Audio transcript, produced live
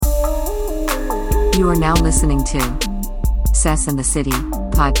You are now listening to Sess and the City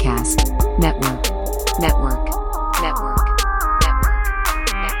Podcast Network. Network. Network.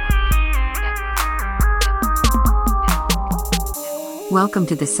 Network. Welcome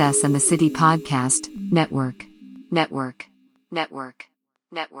to the Sess and the City Podcast Network. Network. Network.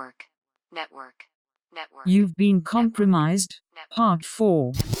 Network. Network. Network. You've been compromised. Part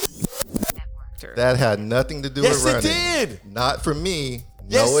 4. That had nothing to do with running. Yes, it did. Not for me.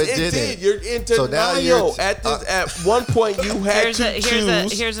 Yes, no, it did. didn't. You're in So now denial. you're At one point, you had to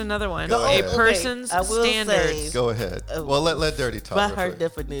choose. Here's another one. Go A ahead. person's I will standards. say, Go ahead. Well, let Dirty talk. by real her quick.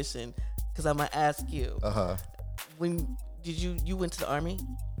 definition, because I'm gonna ask you. When did you went to the army?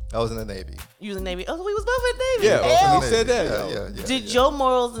 I was in the Navy. You was in the Navy. Oh, we was both in the Navy. Yeah, Hell. he said that. Yeah. Did your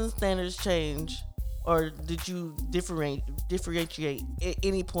morals and standards change, or did you differentiate at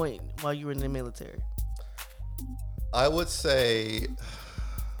any point while you were in the military? I would say,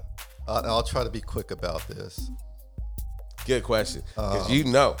 I'll try to be quick about this. Good question. Because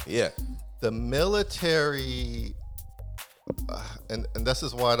yeah. The military, and this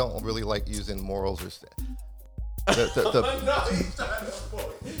is why I don't really like using morals or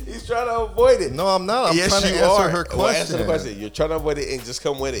He's trying to avoid it. No, I'm not. I'm yes, trying to you answer are. her Well, answer the question. question. You're trying to avoid it and just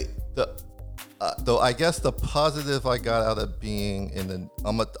come with it. Though I guess the positive I got out of being in the,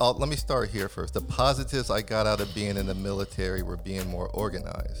 let me start here first. The positives I got out of being in the military were being more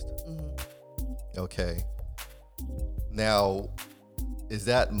organized. Okay. Now, is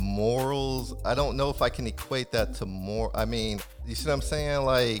that morals? I don't know if I can equate that to more. I mean, you see what I'm saying?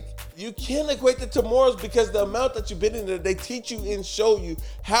 Like, You can't equate it to morals because the amount that you've been in there, they teach you and show you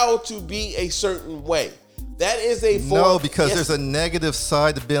how to be a certain way. That is a form. no, because there's a negative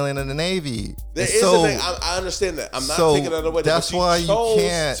side to being in the Navy. There And is so, I understand that. I'm not so taking that away. that's but why you chose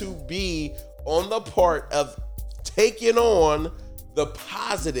can't- to be on the part of taking on the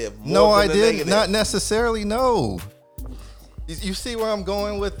positive. More No, than I the didn't. negative. Not necessarily. No. You see where I'm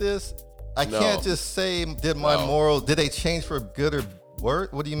going with this? I No. can't just say did my No. morals, did they change for good or worse?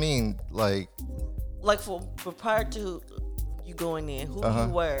 What do you mean? Like, For prior to you going in, who you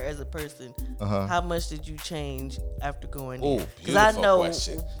were as a person, how much did you change after going in? Ooh, Because I beautiful know,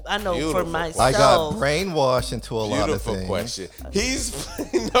 question. I know Beautiful for myself. I got brainwashed into a lot of Beautiful things. question.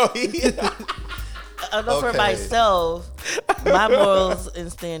 I know for Okay. myself, my morals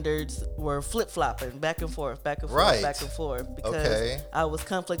and standards were flip-flopping back and forth, Right. back and forth, because Okay. I was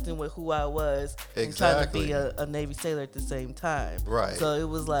conflicting with who I was and trying to be Exactly. a Navy sailor at the same time. Right. So it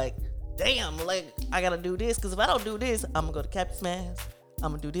was like, damn, like I gotta do this, because if I don't do this, I'm gonna go to Captain's Mast.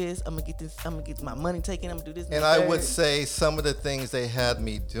 I'm gonna do this. I'm gonna get my money taken. I'm gonna do this. And the I third. would say some of the things they had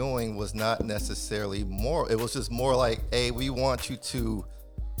me doing was not necessarily moral. It was just more like, hey, we want you to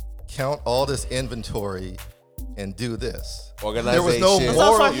count all this inventory and do this. There was no Organization.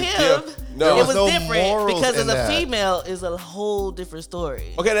 So moral. for him, No. it was no different morals because in as a that. female is a whole different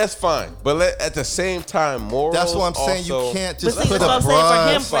story. Okay, that's fine. But at the same time, morals. That's what I'm saying. You also- can't But just see, put that's what a I'm saying.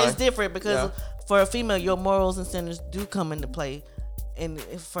 For him, broad. Fine. it's different because Yeah. for a female, your morals and standards do come into play, and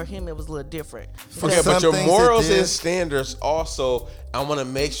for him, it was a little different. For Okay, Because- but your some things it morals did. and standards also. I want to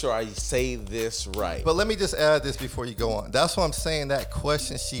make sure I say this right. But let me just add this before you go on. That's what I'm saying. That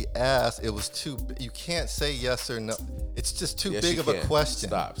question she asked, it was too. You can't say yes or no. It's just too Yes, big you of a can. question.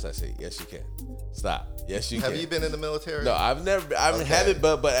 Stop, Sassy. Yes, you can. Stop. Yes, you Have can. you been in the military? No, I haven't had Okay. it,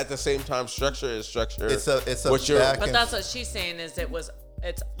 but at the same time, structure is structure. It's a What you're- back But and that's what she's saying is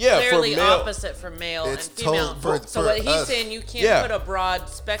it's Yeah, for clearly male. opposite for male It's and female. total- for- so for what he's us. saying, you can't Yeah. put a broad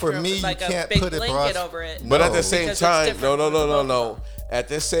spectrum, For me, you like a can't big put it blanket broad- over it. But at No. the same Because it's time, different no. for both of them. At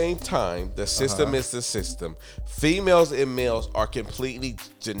the same time, the system is the system. Females and males are completely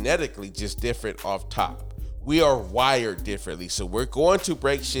genetically just different off top. We are wired differently, so we're going to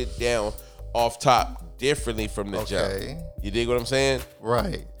break shit down off top differently from the jump. Okay. You dig what I'm saying?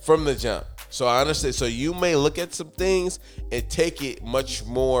 right. From the jump. So I understand. So you may look at some things and take it much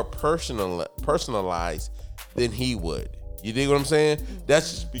more personalized than he would. You dig what I'm saying?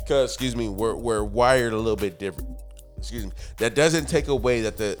 That's just because, we're wired a little bit different. That doesn't take away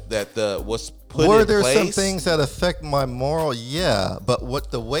that the what's put Were in there place. some things that affect my moral? Yeah,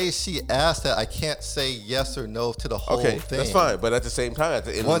 but the way she asked that, I can't say yes or no to the whole Okay, thing. that's fine. But at the same time, at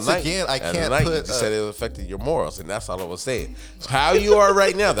the end Once of the night, again, I at the can't night, put you just a- said it affected your morals, and that's all I was saying. How you are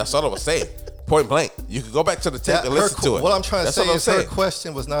right now, that's all I was saying. Point blank. You can go back to the tape That- and her listen qu- to it. What I'm trying to That's say what I'm is her saying.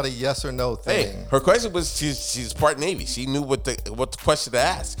 question was not a yes or no thing. Hey, her question was she's part Navy. She knew what the question to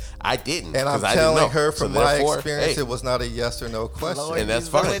ask. I didn't. and I'm 'cause I didn't know. telling her So from my therefore, experience, hey, it was not a yes or no question. Lord, And that's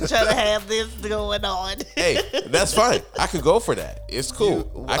he's fine. really trying to have this going on. hey, that's fine. I could go for that. It's cool.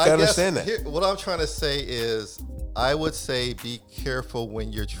 I can understand that. What I'm trying to say is, I would say be careful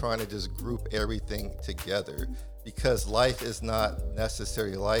when you're trying to just group everything together, because life is not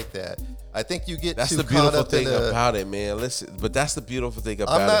necessarily like that. I think you get That's too the caught beautiful up in thing about it, man. Listen, but that's the beautiful thing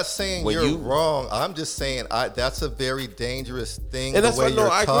about it. I'm not saying When you're wrong. I'm just saying that's a very dangerous thing. And the that's way why, no,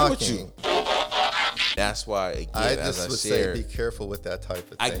 you're I talking. agree with you. That's why, again, I as just I would shared, say be careful with that type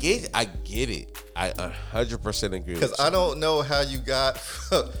of thing. I get it. I 100% agree with Because you. I don't know how you got.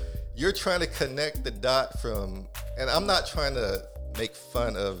 You're trying to connect the dot from, and I'm not trying to make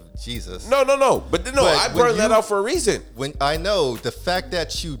fun of Jesus. No. But no, But I when brought that you- out for a reason. When I know the fact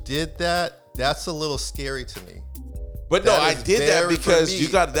that you did that, that's a little scary to me. But no, That I is did that very- because for you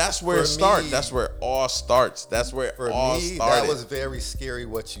me- got. That's where for it starts. me- That's where it all starts. That's where it For all me, started. that was very scary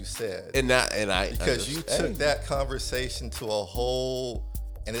what you said. and I Because you understand. took that conversation to a whole,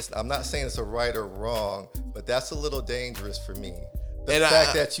 and I'm not saying it's a right or wrong, but that's a little dangerous for me. The And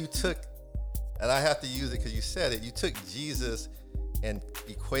fact that you took, and I have to use it because you said it, you took Jesus and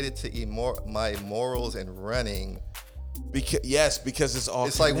equated to my morals and running. because it's all.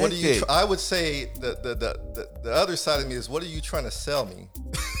 It's like, what are you? connected. I would say the other side of me is, what are you trying to sell me?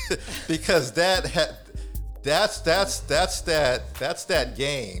 Because that's that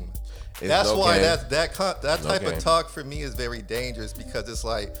game. It's That's no why game. that type game. of talk for me is very dangerous, because it's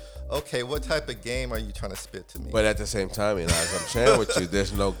like, okay, what type of game are you trying to spit to me? But at the same time, and as I'm sharing with you,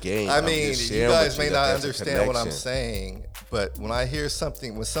 there's no game. I I'm mean, just you sharing guys with may that not there's a understand what I'm connection. saying, but when I hear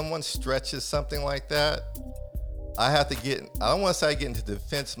something, when someone stretches something like that, I have to I don't want to say I get into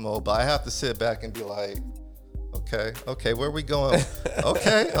defense mode, but I have to sit back and be like, okay, where are we going?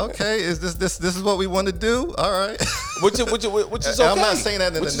 okay, is this is what we want to do? All right. Which is okay. And I'm not saying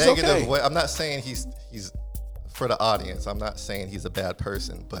that in Which a is negative okay. way. I'm not saying he's for the audience. I'm not saying he's a bad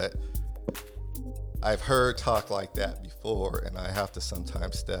person, but I've heard talk like that before, and I have to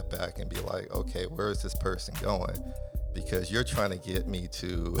sometimes step back and be like, okay, where is this person going? Because you're trying to get me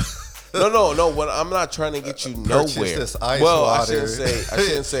to No. What I'm not trying to get you purchase nowhere. this ice well, water. I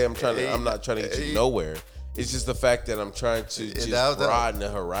shouldn't say I'm not trying to get you nowhere. It's just the fact that I'm trying to just broaden the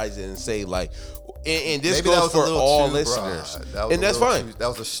horizon and say, like, and this maybe that goes was a for little all too listeners, broad. That was and a that's little fine. that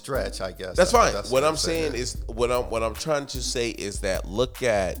was a stretch, I guess. That's fine. That's What I'm saying saying is what I'm trying to say is that look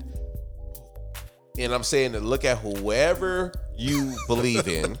at whoever you believe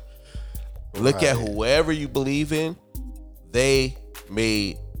in. Look at Right. whoever you believe in. They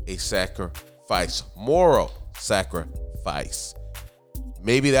made a sacrifice, moral sacrifice.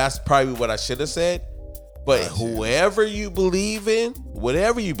 Maybe that's probably what I should have said. But whoever you believe in,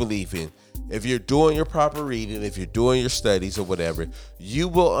 whatever you believe in, if you're doing your proper reading, if you're doing your studies or whatever, you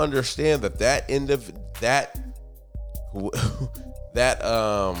will understand that that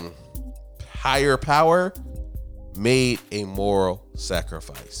higher power made a moral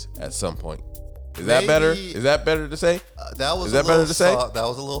sacrifice at some point. Is that better? Maybe- Is that better to say? That was Is a that better little to say? That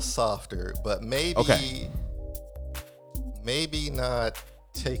was a little softer, but maybe Okay. maybe not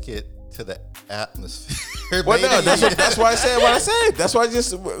take it to the atmosphere. Well, no, Maybe- that's why I said what I said. That's why I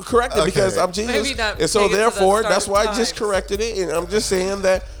just corrected because Okay. I'm Jesus. Maybe not And so take it to the therefore, start that's of why I just times. corrected it. And I'm just saying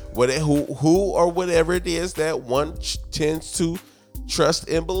that who or whatever it is that one tends to trust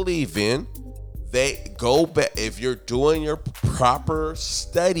and believe in, they go back. If you're doing your proper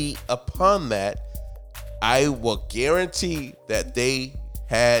study upon that, I will guarantee that they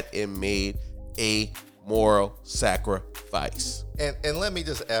had and made a moral sacrifice. And let me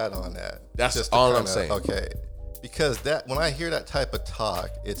just add on that. That's just to all I'm kinda- saying. Okay, because that when I hear that type of talk,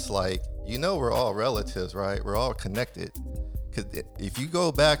 it's like, we're all relatives, right? We're all connected. Because if you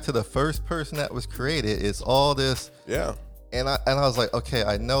go back to the first person that was created, it's all this. Yeah. And I was like, okay,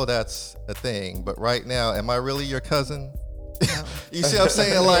 I know that's a thing, but right now, am I really your cousin? You see what I'm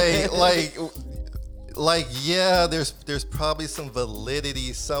saying? Like, yeah, there's probably some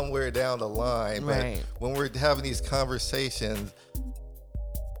validity somewhere down the line, but Right. when we're having these conversations,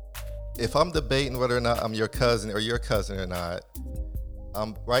 if I'm debating whether or not I'm your cousin or your cousin or not,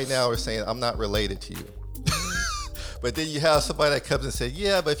 right now we're saying I'm not related to you. But then you have somebody that comes and says,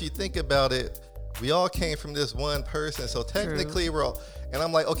 yeah, but if you think about it, we all came from this one person, so technically we're all. And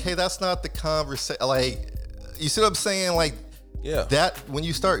I'm like, okay, that's not the conversation. Like, you see what I'm saying? Like, Yeah. that when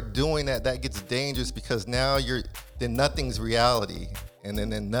you start doing that, that gets dangerous because now then nothing's reality, and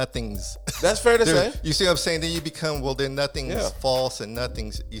then nothing's. That's fair to there- say. You see what I'm saying? Then you become, well, then nothing's Yeah. false and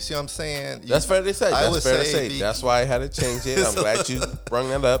nothing's. You see what I'm saying? That's fair to say. I That's would fair to say say. be- That's why I had to change it. I'm glad you brought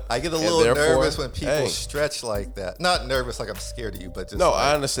that up. I get a And little therefore, nervous when people hey, stretch like that. Not nervous like I'm scared of you, but just No, like,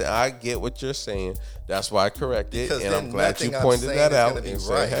 I understand. I get what you're saying. That's why I corrected, Because and then I'm glad you nothing I'm pointed saying that is out gonna be and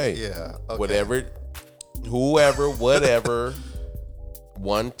said, right. "Hey, Yeah, okay. whatever, whoever, whatever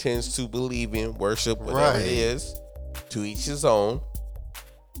one tends to believe in, worship, whatever Right. it is, To each his own.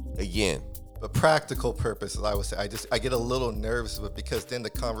 Again, But practical purposes, I would say, I get a little nervous with, because then the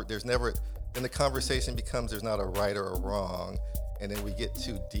conversation becomes there's not a right or a wrong, and then we get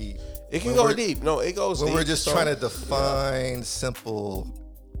too deep. it can When go we're- deep. No, it goes When deep. we're just So- trying to define simple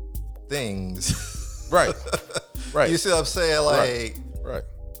things. Right. Right. You see what I'm saying? Like, Right.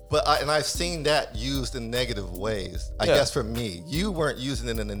 but I've seen that used in negative ways. I Yeah. guess for me, you weren't using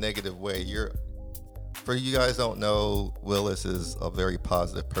it in a negative way. For you guys don't know, Willis is a very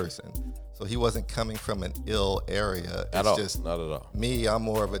positive person. So he wasn't coming from an ill area. At It's all. just Not at all. me, I'm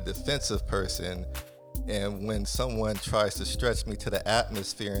more of a defensive person. And when someone tries to stretch me to the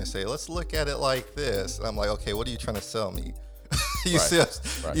atmosphere and say, let's look at it like this, I'm like, okay, what are you trying to sell me? You Right. see,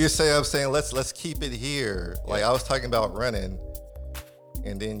 Right. you say I'm saying let's keep it here. Like I was talking about running,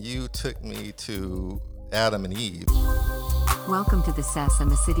 and then you took me to Adam and Eve. Welcome to the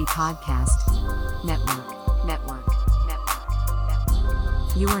Sesame City Podcast Network.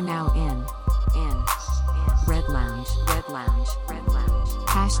 You are now in Red Lounge.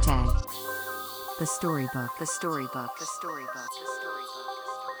 Hashtag the storybook.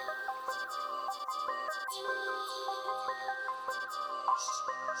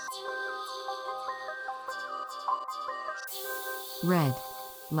 Red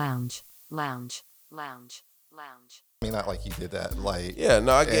Lounge. I mean, not like you did that. Like, Yeah,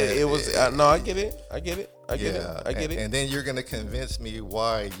 no, I get it. It was no, I get it. I get and, it. And then you're gonna convince me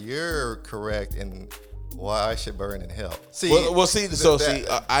why you're correct and why I should burn in hell. See, Well, see, so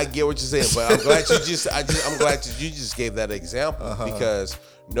that- I get what you're saying, but I'm glad I'm glad you just gave that example because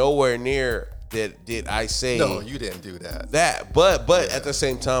nowhere near did I say no, you didn't do that. that. But at the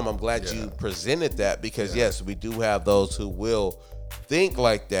same time, I'm glad you presented that because yes, we do have those who will think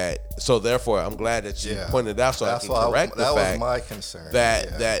like that. So therefore, I'm glad that you pointed out so That's I can why correct the that fact was my concern.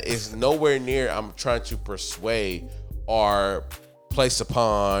 that is nowhere near. I'm trying to persuade or place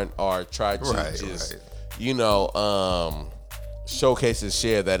upon or try to just showcase and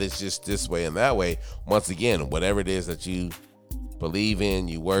share that it's just this way and that way. Once again, whatever it is that you believe in,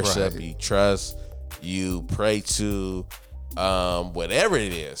 you worship, you trust, you pray to, whatever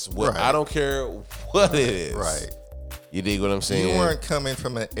it is. I don't care what it is. Right. You dig what I'm saying? You weren't coming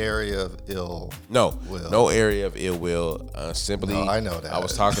from an area of ill. No, will. no area of ill will. Simply, No, I know that. I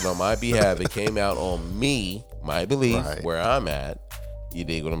was talking on my behalf. It came out on me, my belief, where I'm at. You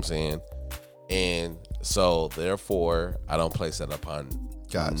dig what I'm saying? And so, therefore, I don't place that upon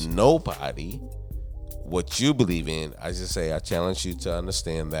nobody. What you believe in, I just say I challenge you to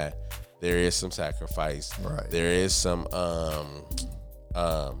understand that there is some sacrifice. Right. There is some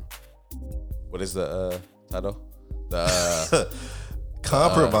what is the title? The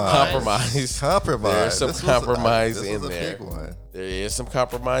compromise. There's some compromise in a there. big one. There is some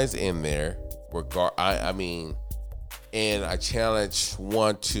compromise in there. I mean, and I challenge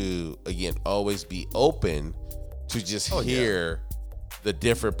one to again always be open to just hear the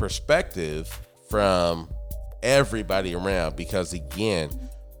different perspective from everybody around, because again,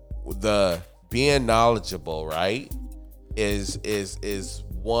 the being knowledgeable, right, is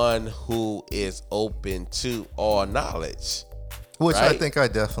one who is open to all knowledge. Which I right? think I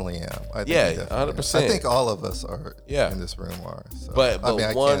definitely am. I think Yeah, I definitely am. 100%. I think all of us are in this room are. So. But I mean, I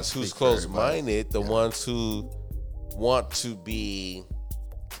can't ones speak who's for closed-minded, the ones who want to be,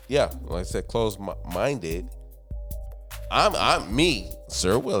 like I said, closed-minded. I'm me,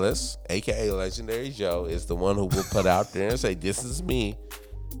 Sir Willis, aka Legendary Joe, is the one who will put out there and say, "This is me,"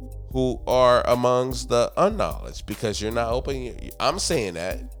 who are amongst the unknowledge, because you're not open. I'm saying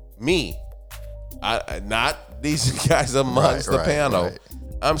that me, I not these guys amongst the panel. Right.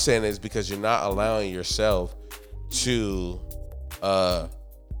 I'm saying it's because you're not allowing yourself to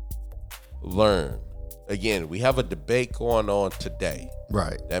learn. Again, we have a debate going on today.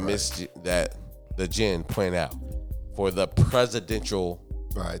 Right. That the Jen point out for the presidential.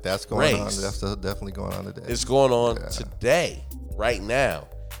 Right. That's going on. race. That's definitely going on today. It's going on today, right now,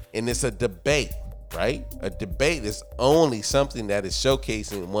 and it's a debate. Right. A debate is only something that is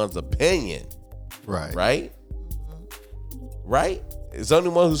showcasing one's opinion. Right. Right. Right. It's only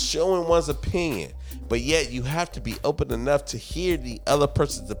one who's showing one's opinion, but yet you have to be open enough to hear the other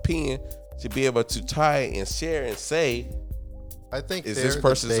person's opinion to be able to tie and share and say, I think is their this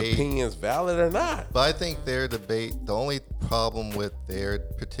person's debate, opinions valid or not? But I think their debate, the only problem with their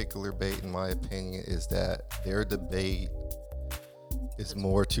particular debate, in my opinion, is that their debate is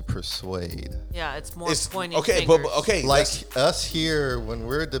more to persuade. Yeah, it's more It's pointing okay, fingers. but okay, Like us here, when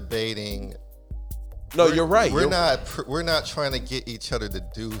we're debating. No, you're right. We're not trying to get each other to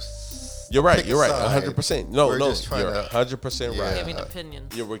do You're right. pick a You're right. side. 100%. No, We're no. just trying You're to 100% right. Giving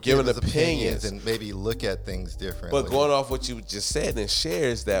opinions. We're giving give us opinions. and maybe look at things differently. But going off what you just said and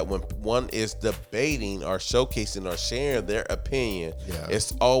shares that when one is debating or showcasing or sharing their opinion, Yeah.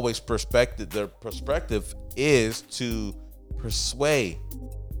 it's always perspective. Their perspective is to persuade.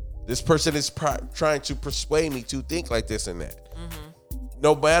 This person is trying to persuade me to think like this and that.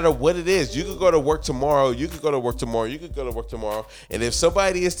 No matter what it is, you could go to work tomorrow. You could go to work tomorrow. You could go to work tomorrow. And if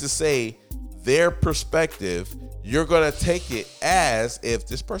somebody is to say their perspective, you're going to take it as if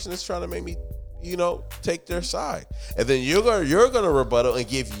this person is trying to make me, take their side. And then you're going to rebuttal and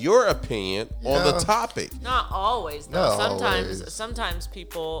give your opinion on the Yeah. topic. Not always, though. Not sometimes, always. sometimes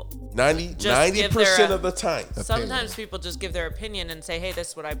people, 90% give their- of the time. sometimes people just give their opinion and say, "Hey, this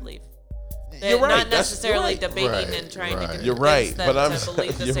is what I believe." You're right. Not necessarily debating Right, and trying right. to convince You're right, them but I'm- to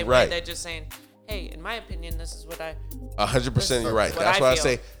believe the you're same right. way. They're just saying, "Hey, in my opinion, this is what I." 100% you're right. what That's I why I feel.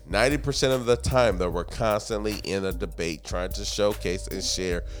 say 90% of the time that we're constantly in a debate trying to showcase and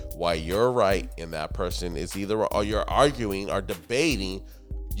share why you're right and that person is either, or you're arguing or debating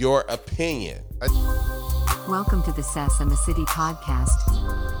your opinion. Welcome to the Sesame City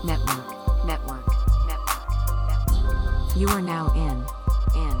Podcast Network. Network. You are now in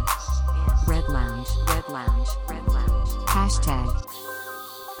Red Lounge. Red Lounge. Red Lounge. Hashtag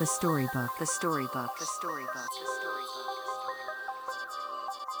the storybook. The storybook. The storybook. The storybook.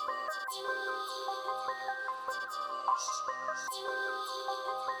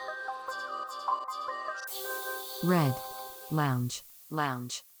 Red Lounge.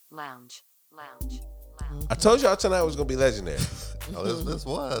 Lounge. Lounge. Lounge. Lounge. I told y'all tonight was going to be legendary. Oh, this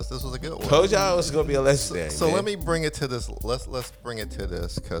was a good one. Told y'all it was going to be a legendary. So man. let me bring it to this. Let's bring it to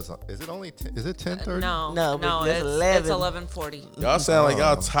this because is it 10:30? No, No, but it's that's 11. 11:40. Y'all sound like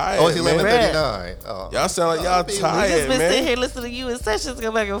y'all tired, Oh, it's man. 11:39. Oh. Y'all sound like y'all We just tired, been sitting man. here listening to you and sessions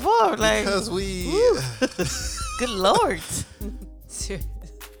go back and forth. Like, Because we, good lord.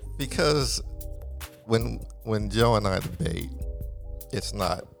 because when Joe and I debate, it's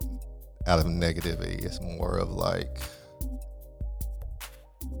not out of negativity. It's more of like,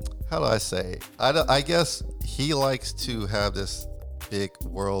 how do I say? I guess he likes to have this big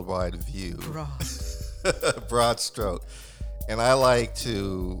worldwide view, broad stroke, and I like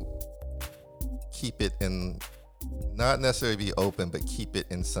to keep it in, not necessarily be open, but keep it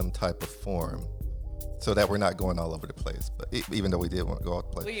in some type of form, so that we're not going all over the place. But even though we did want to go all over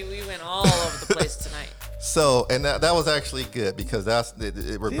the place. We went all over the place tonight. So, and that was actually good because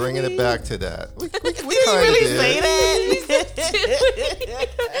we're bringing it back to that. We Did kind you of really did. say that?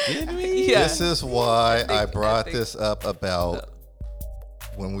 Did we? Yeah. This is why I think- brought I think- this up about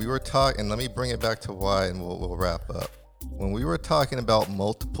when we were talking. And let me bring it back to why, and we'll wrap up. When we were talking about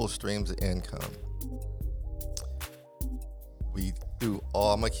multiple streams of income, we threw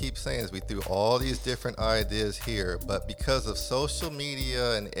all. I'm gonna keep saying this. We threw all these different ideas here, but because of social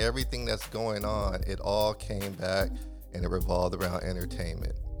media and everything that's going on, it all came back and it revolved around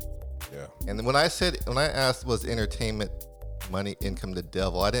entertainment. Yeah. And then when I asked, was entertainment, money, income the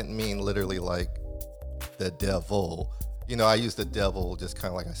devil, I didn't mean literally like the devil. I use the devil just kind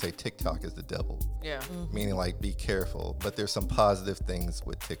of like I say TikTok is the devil, Yeah. meaning like be careful. But there's some positive things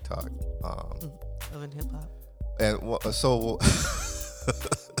with TikTok. Love and hip hop. And so,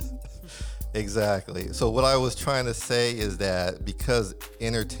 exactly. So what I was trying to say is that because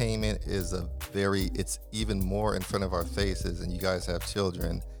entertainment is it's even more in front of our faces, and you guys have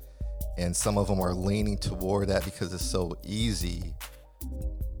children, and some of them are leaning toward that because it's so easy.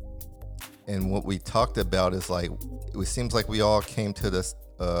 And what we talked about is like, it seems like we all came to this,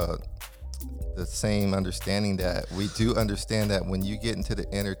 the same understanding that we do understand that when you get into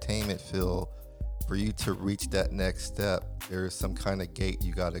the entertainment field, for you to reach that next step, there is some kind of gate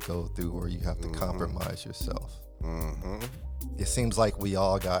you got to go through where you have to compromise yourself. It seems like we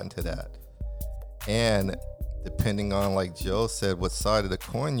all got into that. And depending on, like Joe said, what side of the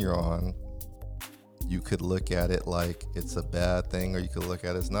coin you're on, you could look at it like it's a bad thing, or you could look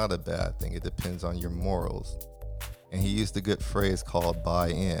at it as not a bad thing. It depends on your morals. And he used a good phrase called buy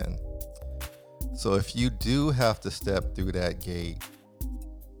in. So if you do have to step through that gate,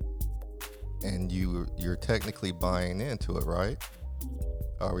 and you're technically buying into it, right?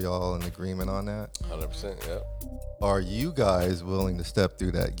 Are we all in agreement on that? 100%, yeah. Are you guys willing to step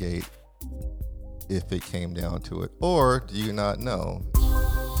through that gate if it came down to it? Or do you not know?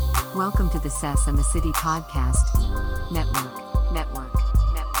 Welcome to the Sesame City Podcast Network. Network.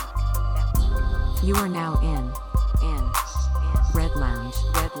 Network. You are now in Red Lounge.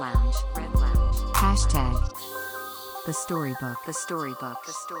 Red Lounge. Red Lounge. Hashtag the storybook. The storybook.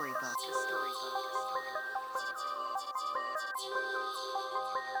 The storybook. The storybook.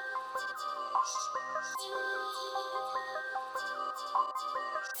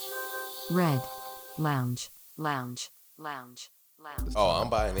 Red lounge, lounge, lounge, lounge. Oh, I'm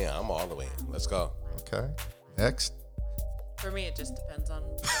buying in. I'm all the way in. Let's go. Okay. Next. For me, it just depends on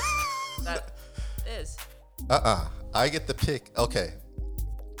that is. I get the pick. Okay.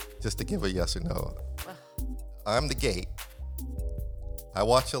 Just to give a yes or no. I'm the gate. I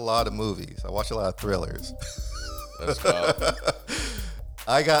watch a lot of movies. I watch a lot of thrillers. Let's go.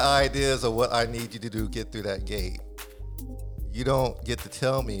 I got ideas of what I need you to do to get through that gate. You don't get to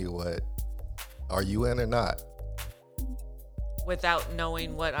tell me what. Are you in or not? Without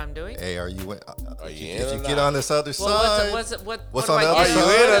knowing what I'm doing. Hey, are you in? Are you If in you or get not? on this other side, What's what's do on I the other get? side?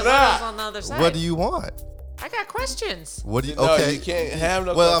 Are you in or What not? is on the other side? what do you want? I got questions. What do you? No, Okay. you can't have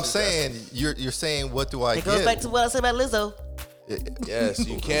no Well, I'm questions. saying you're saying what do I It get? goes back to what I said about Lizzo. Yes,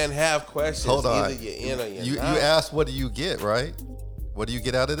 you can't have questions. Hold on. Either you're in or you're You not. asked what do you get, right? What do you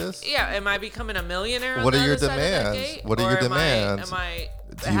get out of this? Yeah, am I becoming a millionaire? On What the are your other side of that demands? gate? What are Or your am demands? Am I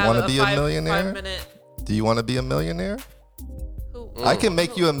Do you have wanna be a 5 millionaire? 5-minute. Do you want to be a millionaire? Who, I can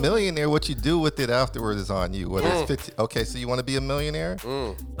make you a millionaire. What you do with it afterward is on you. Whether it's 50. Okay, so you want to be a millionaire?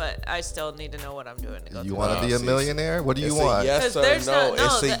 But I still need to know what I'm doing to go You through want to it. be a see, millionaire? What do you It's a want? yes Because or there's no. not. No,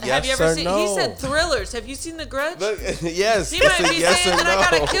 It's a have yes you ever or seen? no. He said thrillers. Have you seen The Grudge? Look, yes, He it's might a be yes saying or that I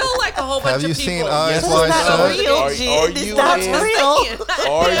gotta no. kill like a whole bunch Have of you people. seen Eyes This is Wide not Shut? real, Are Jen. This you not in? real.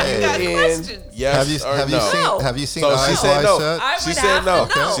 Are I got you in? questions. Yes Have you or have no? you seen No. have you seen So she Eyes said Wide no. Shut? I She would said have no.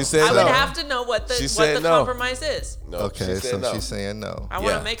 to know. She said I would no. have to know what the She said no. compromise is. No, Okay, she so said no. she's saying no. I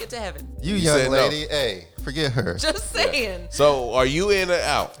want to Yeah. make it to heaven. You You young said no. lady, hey, forget her. Just saying. So are you in or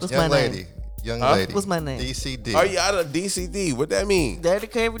out? What's Young my lady, name? young Huh? lady. What's my name? DCD. Are you out of DCD? What that mean? Dirty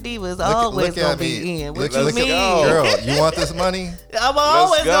Curvy Diva is Look- always look gonna at be me. in. Look- What you look at- mean? go. Girl, you want this money? I'm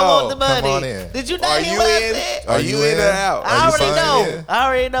always go. gonna want the money. Come on in. Did you Are not hear you what I in? said? Are you in or out? Are I you already fine? know. Yeah. I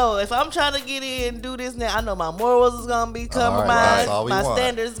already know. If I'm trying to get in and do this now, I know my morals is gonna be right, compromised. that's all we My want.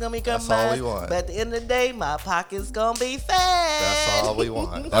 standards is gonna be That's compromised. all we want. But at the end of the day, my pocket's gonna be fat. That's all we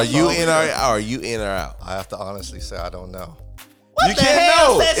want. Are That's you all in we or want. are you in or out? I have to honestly say I don't know. What You the can't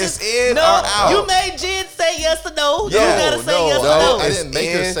hell, know. Sessions? It's in no, or out. You made Jen say yes or no. Yeah. You gotta say No, yes or no, no. I it's didn't make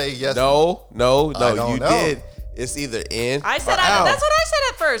her in. say yes. No, I don't you know. did. It's either in I said or I. out. That's what I said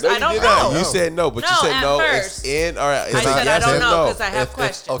at first. No, I you don't did not. know. You said no, but you No, said at no. first. It's in or out. It's I a said I yes don't or know no. because I have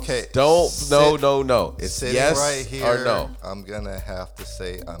questions. Okay. Don't. sit- No. It's Sitting yes right here, or no. I'm gonna have to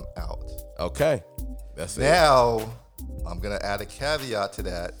say I'm out. Okay. That's it. Now, I'm gonna add a caveat to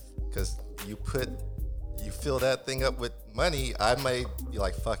that because you fill that thing up with money. I may be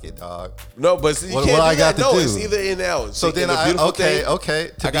like, fuck it, dog. No, but see, you What- can't what do I got that. to No, do? it's either in or out. So See, then the I beautiful okay. thing-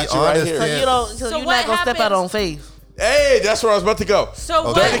 To I be got you right honest, here. So then, you don't. So, So you're what not gonna step out happens- on faith. Hey, that's where I was about to go. So Okay.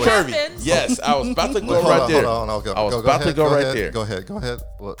 what Dirty Curvy. happens? Yes, I was about to go Hold right on, there. hold on, I was about to go right ahead, there. Go ahead.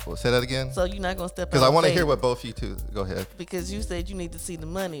 What, say that again. So you're not gonna step out. Because I want to hear what both you two. Go ahead. because you said you need to see the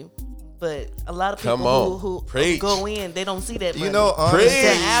money, but a lot of Come people on. who Preach. go in, they don't see that money. You know, Preach. honestly,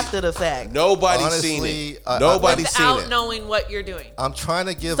 until after the fact. Nobody's seen Honestly, it. Nobody's seen Without it. knowing what you're doing. I'm trying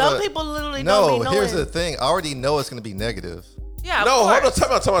to give Some a. people literally No, don't be knowing. here's the thing. I already know it's gonna be negative. Yeah. No, of hold on.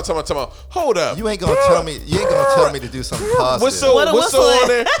 course. Time out. Hold up. You ain't gonna tell me. You ain't gonna tell me to do something positive. Whistle What a on whistle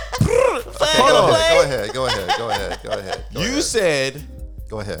there. Flag Hold on on. the play. Go ahead. You said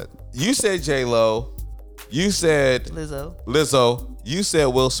Go ahead. J Lo. You said Lizzo. Lizzo. You said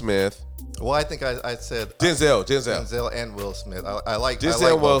Will Smith. Well, I think I said Denzel. Denzel and Will Smith. I like Denzel I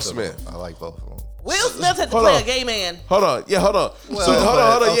like and Will both of them. Smith. I like both of them. Will Smith had to Hold play on. a gay man. Hold on. Yeah, hold on. Well, So hold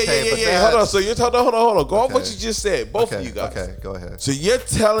on. but- Yeah. okay, Hold on. but So you're hold on. Go off what Okay. you just said. Both okay, of you guys. Okay, go ahead. So you're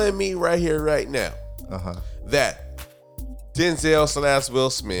telling me right here, right now, that Denzel / Will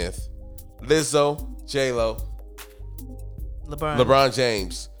Smith, Lizzo, J Lo, LeBron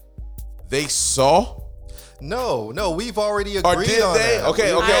James, they saw. No, we've already Or agreed did on they? that.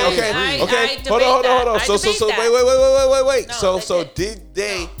 Okay. We- I Hold on. debate that. So I debate wait. No, So they did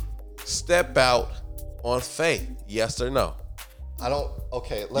they step out on faith? Yes or no? I don't.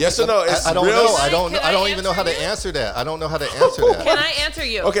 Okay. Yes or no? It's I don't real- know. Can I don't even know how to answer that. I don't know how to answer that. Can I answer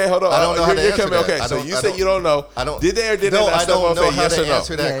you? Okay, hold on. I don't know how to You're answer coming- that. Okay, I so don't- you I said don't- you don't know. I don't. Did they or did no, they not I step don't on know faith? how Yes to or no?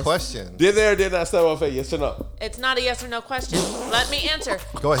 answer that Yes. question. Did they or did not step on faith? Yes or no? It's not a yes or no question. Let me answer.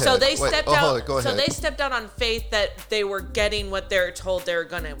 Go ahead. So they Wait, stepped hold out. it, go So ahead. they stepped out on faith that they were getting what they're told they're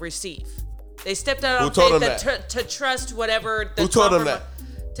gonna receive. They stepped out Who on told faith them that to trust whatever. The Who told them compromi- that?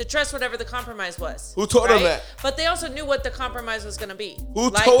 To trust whatever the compromise was. Who told them that? But they also knew what the compromise was gonna be. Who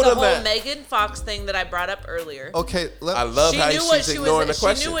like told the them whole that? Megan Fox thing that I brought up earlier. Okay. I love how she's ignoring the She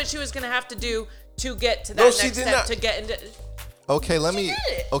question. knew what she was gonna have to do to get to that No, next she did step not. to get into. Okay. Let me. did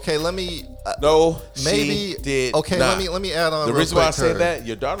it. Okay. Let me. No, Maybe. she did Okay. not. Let me add on. The real reason why I quick, say Kurt. that,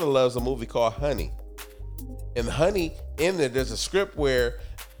 your daughter loves a movie called Honey. And Honey, in there's a script where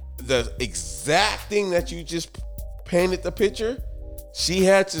the exact thing that you just painted the picture, she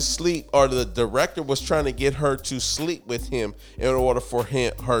had to sleep, or the director was trying to get her to sleep with him in order for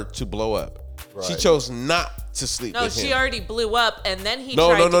her to blow up. Right. She chose not to sleep No, with him. she already blew up, and then he No,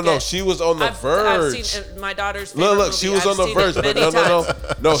 tried no, to no, no. get- She was on the I've verge. seen my daughter's favorite Look, she movie. was I've on the seen verge, it but many no.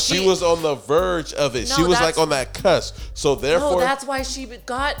 times. No, she was on the verge of it. No, She was like that's- on that cusp. So therefore, No, that's why she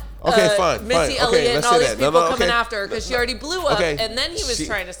got Okay, fine, Missy fine. Okay, Elliott and let's all say these that. people No, no, coming okay. after her because she already blew up, okay. and then he was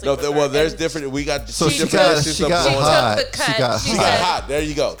trying to sleep No, with her. well, there's and different. We got So two she different got versions she of got blowing up. hot. She took the cut. She got She She hot. got said- hot. There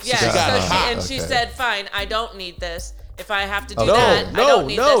you go. Yeah, She got so hot. and she Okay. said, "Fine, I don't need this. If I have to do Okay. that, I don't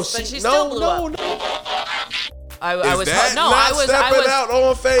need no, this." But she still blew up. I was that no, not I was stepping out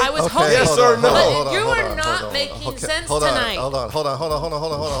on faith? I was Okay, hoping. Yes hold or on, no? hold on, But hold on, you hold are on, not hold on. making Okay, sense hold on, tonight. Hold on.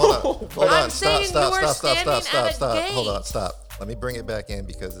 I'm saying you were standing at a gate. Hold on, stop. Let me bring it back in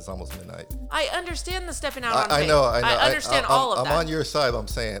because it's almost midnight. I understand the stepping out on I faith. know. I understand all of I'm that. on your side. I'm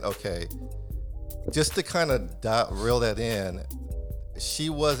saying, okay, just to kind of reel that in, she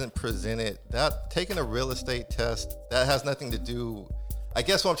wasn't presented that taking a real estate test. That has nothing to do. I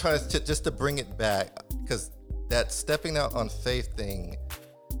guess what I'm trying to just to bring it back, because that stepping out on faith thing,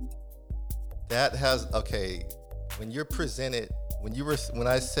 that has when you're presented, when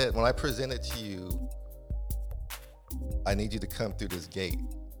I presented to you, I need you to come through this gate.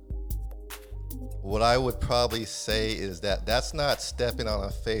 What I would probably say is that that's not stepping out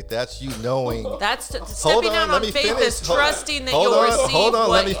on faith. That's you knowing. That's stepping out let on me faith finish. is trusting that Hold you'll on, receive hold on. what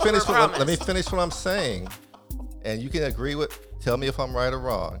Let me you finish. were Let me promised. finish what I'm saying, and you can agree with. Tell me if I'm right or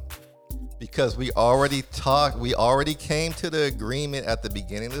wrong, because we already talked. We already came to the agreement at the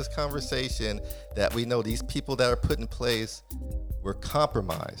beginning of this conversation that we know these people that are put in place were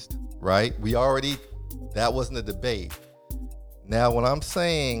compromised. Right? That wasn't a debate. Now, when I'm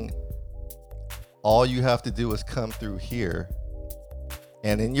saying all you have to do is come through here,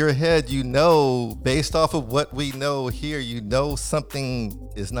 and in your head, based off of what we know here, something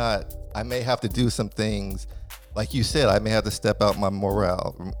is not, I may have to do some things. Like you said, I may have to step out my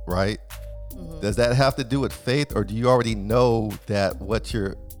morale, right? Mm-hmm. Does that have to do with faith, or do you already know that what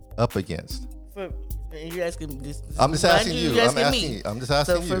you're up against? You're asking this. I'm just asking you. You're I'm asking me. you. I'm just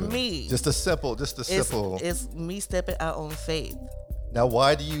asking So you. for me, just a simple. It's me stepping out on faith. Now,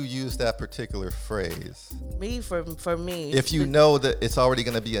 why do you use that particular phrase? For me. If you know that it's already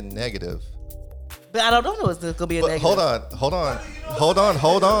going to be a negative. But I don't know it's going to be a negative. Hold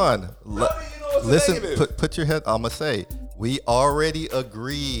on. Listen, put your head. I'm going to say, we already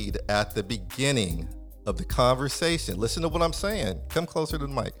agreed at the beginning of the conversation. Listen to what I'm saying. Come closer to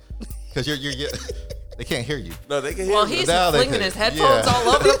the mic. Because you're they can't hear you. No, they can hear Well, me. he's Now they flinging can- his headphones yeah. all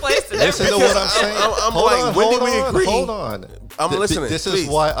over the place. And Listen to what I'm saying. I'm Hold like, on, when hold did we on, agree? Hold on. I'm listening, This please. is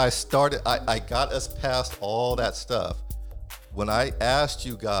why I started. I got us past all that stuff. When I asked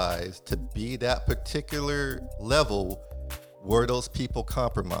you guys to be that particular level, were those people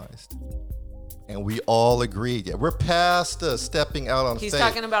compromised? And we all agreed. Yeah, we're past the stepping out on He's faith.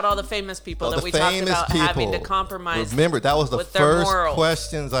 talking about all the famous people All that the we talked famous about having to compromise. Remember, that was the with their first morals.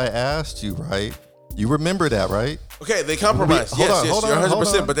 questions I asked you, right? You remember that, right? Okay, they compromised. Hold on, Yes, hold you're on,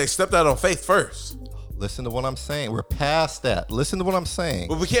 100%. hold But they stepped out on faith first. Listen to what I'm saying. We're past that. Listen to what I'm saying.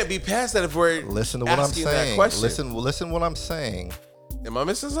 But we can't be past that if we're Listen to what I'm asking that saying. question. Listen what I'm saying. Am I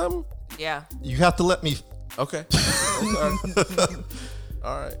missing something? Yeah. You have to let me. Okay. I'm sorry.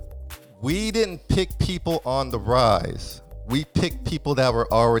 All right. We didn't pick people on the rise. We picked people that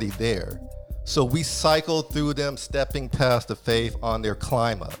were already there. So we cycled through them, stepping past the faith on their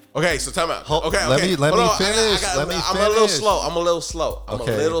climb up. Okay, so time out. Hold- Okay, let okay. me- let Hold me on. finish. Let me I'm a little finish. slow. I'm a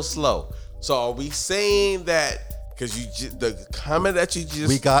Okay. little slow. So are we saying that because the comment that you just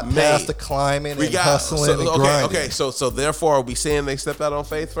We got made, past the climbing and hustling and grinding. Okay, so therefore are we saying they stepped out on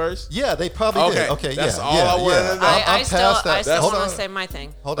faith first? Yeah, they probably Okay, did. Okay, that's yeah, all yeah, I wanted yeah. to know. I'm I still past that. Hold want on. to say my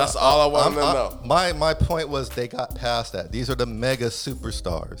thing. Hold That's on. all I wanted to know. My point was they got past that. These are the mega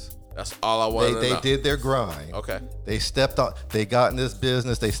superstars. That's all I wanted to They know. did their grind. Okay. They stepped on. They got in this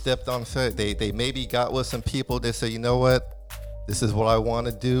business. They stepped on. They maybe got with some people. They said, you know what, this is what I want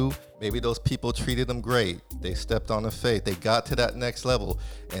to do. Maybe those people treated them great. They stepped on the faith. They got to that next level,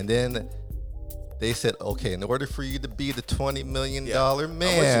 and then they said, okay, in order for you to be the $20 million I'm with you.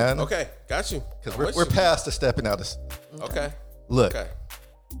 man, Okay, got you. because I'm with we're you. past the stepping out. Okay. Look, Okay.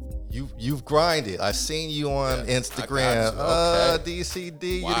 you've grinded. I've seen you on Yeah, Instagram. I got you. Okay.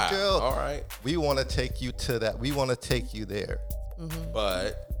 DCD, Wow. you the girl. All right. We want to take you to that. We want to take you there.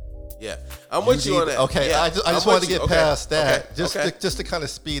 But yeah, I'm with you on that. Okay, Yeah, I just I'm wanted with to you. get Okay, past that, okay, just to kind of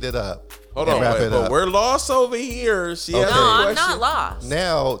speed it up. Hold and on, wrap wait, it but up. we're lost over here. She has Okay. a No, I'm question. not lost.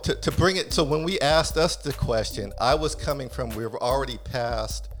 Now to bring it. So when we asked us the question, I was coming from we were already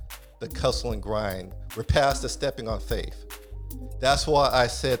past the hustle and grind. We're past the stepping on faith. That's why I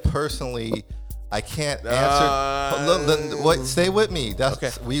said personally, I can't answer. What? Stay with me. That's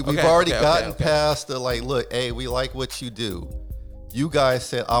Okay. we've Okay, already okay, gotten okay. past the like. Look, hey, we like what you do. You guys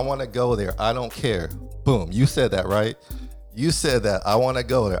said I want to go there. I don't care. Boom. You said that, right? You said that I want to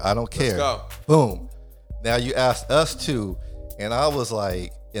go there. I don't care. go. Boom. Now you asked us to, and I was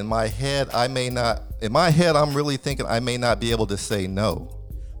like, in my head, I may not. In my head, I'm really thinking I may not be able to say no.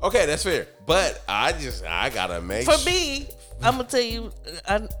 Okay, that's fair. But I gotta make For me, I'm gonna tell you,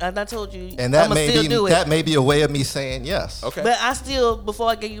 I told you, And that I'm may still be do it. that may be a way of me saying yes. Okay. But I still, before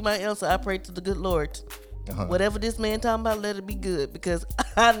I give you my answer, I prayed to the good Lord. Uh-huh. Whatever this man talking about, let it be good, because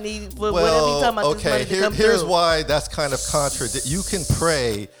I need for whatever he talking about this money to come here's through. why that's kind of contradict. You can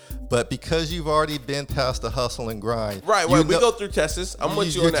pray, but because you've already been past the hustle and grind, Right, you right. We know- go through tests. I'm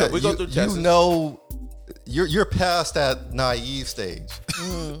with you on that. We go through tests. You know, you're past that naive stage.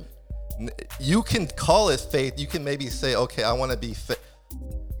 You can call it faith. You can maybe say, okay, I want to be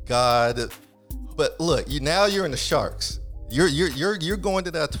God, but look, now you're in the sharks. You're going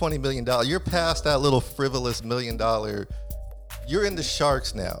to that $20 million. You're past that little frivolous $1 million. You're in the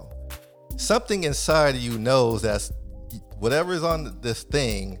sharks now. Something inside of you knows that whatever is on this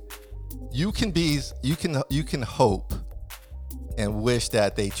thing, you can hope and wish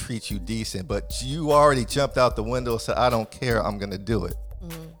that they treat you decent, but you already jumped out the window and said, I don't care, I'm gonna do it.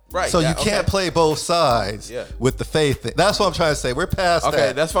 Right. So yeah, you can't okay. play both sides Yeah. with the faith thing. That's what I'm trying to say. We're past that.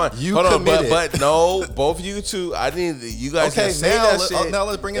 Okay, that's fine. You Hold on, committed. but no, both of you two. I need you guys Okay, to say now that let- shit. now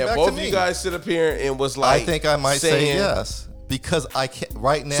let's bring it and back both to of you me. guys sit up here and was like, I think I might say saying- yes because I can't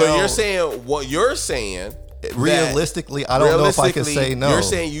right now. So you're saying what you're saying? realistically, I don't know if I can say no. You're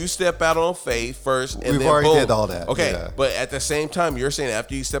saying you step out on faith first, and We've then already boom. did all that, Okay, yeah. but at the same time, you're saying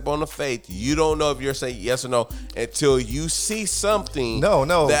after you step on the faith, you don't know if you're saying yes or no until you see something. no.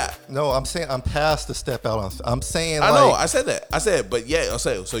 That I'm saying I'm past the step out on. I'm saying I like, know. I said that. I said, but yeah. I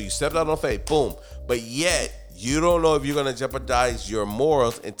say so. You stepped out on faith, boom. But yet you don't know if you're gonna jeopardize your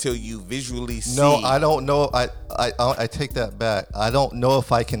morals until you visually see. no, I don't know. I take that back. I don't know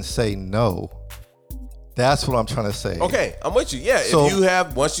if I can say no. That's what I'm trying to say. Okay, I'm with you. Yeah, So- if you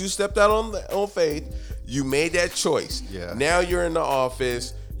have once you stepped out on faith, you made that choice. Yeah. Now you're in the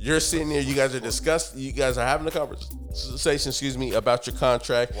office. You're sitting there. You guys are discussing. You guys are having a conversation. Excuse me, about your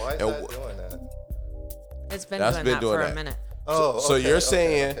contract. Why is and that doing that? It's been That's doing been that doing for that. a minute. Oh, So okay, you're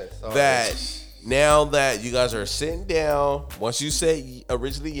saying okay, sorry. that now that you guys are sitting down, once you said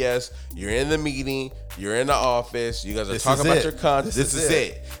originally yes, you're in the meeting, you're in the office, you guys are This talking is about it. your contract. This This is is it.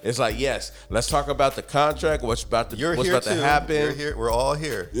 it. It's like yes, let's talk about the contract. What's about to You're what's here about too. to happen? You're here. We're all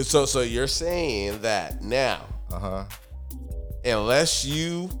here. So you're saying that now, unless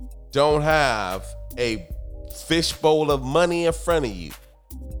you don't have a fishbowl of money in front of you.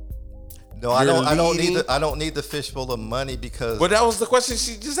 No, I You're don't. I don't leading- need. I don't need the fishbowl of money because. But that was the question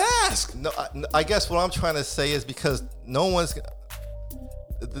she just asked. No, I guess what I'm trying to say is because no one's.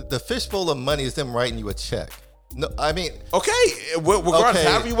 The fishbowl of money is them writing you a check. No, I mean, Okay, regardless, Okay.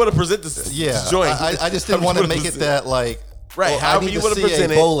 however you want to present this yeah. joint. I just didn't However want you to wanna make it present that like. Right, I however need you to wanna see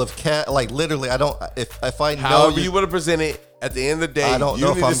present a it. bowl of cat. Like literally, I don't. If I know However you, you want to present it, at the end of the day, I don't you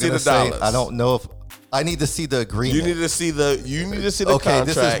know need if I'm to see gonna the say. dollars. I don't know if I need to see the agreement. You need to see the. You need to see the Okay, contract.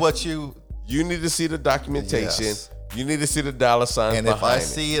 this is what you. you need to see the documentation. Yes. You need to see the dollar signs And if I behind it.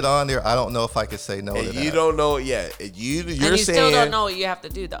 see it on there, I don't know if I could say no to And that. you don't know yet. You're And you saying still don't know what you have to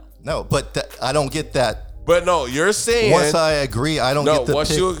do though. No, but I don't get that. But no, you're saying Once I agree, I don't no. get to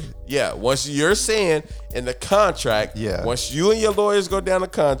Once pick. once you're saying in the contract. Yeah. Once you and your lawyers go down the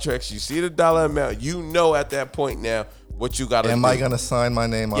contracts, you see the dollar amount. You know at that point now what you got to do. Am I gonna sign my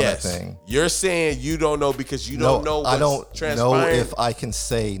name on Yes. that thing? You're saying you don't know because you No, don't know what's I don't know transpiring. if I can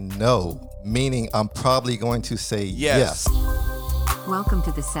say no. Meaning, I'm probably going to say Yes. yes. Welcome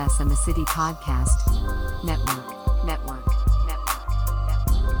to the Sesame City Podcast Network.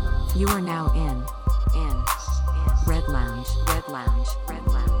 You are now in Red Lounge.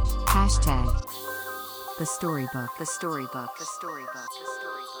 Hashtag the storybook.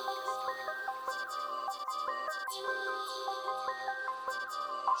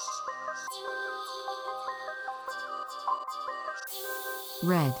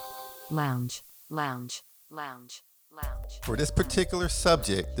 Red Lounge. For this particular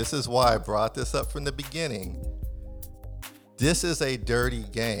subject, this is why I brought this up from the beginning. This is a dirty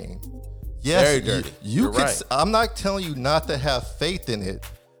game. Yes, Very dirty. You You're could. right. I'm not telling you not to have faith in it,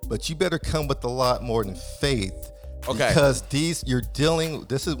 but you better come with a lot more than faith. Okay. Because you're dealing.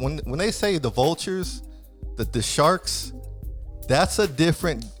 This is when they say the vultures, the sharks. That's a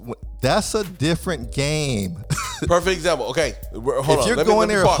different game. Perfect example. Okay, hold on. If you're Let me going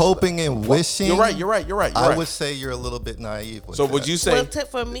there pause. hoping and wishing, You're right. I would say you're a little bit naive. With So that. would you say? Well,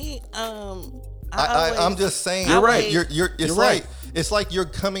 for me, I'm just saying. You're right. It's right. It's like you're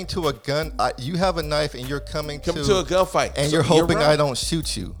coming to a gun. You have a knife and you're coming to a gunfight, and So you're hoping right. I don't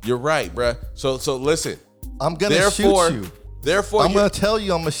shoot you. You're right, bruh. So listen. I'm gonna Therefore, shoot you. Therefore, I'm gonna tell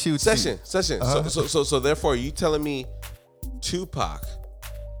you I'm gonna shoot Session. Uh-huh. So therefore, you telling me Tupac,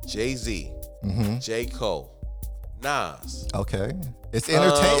 Jay-Z, J. Cole, Nas. you. Okay. It's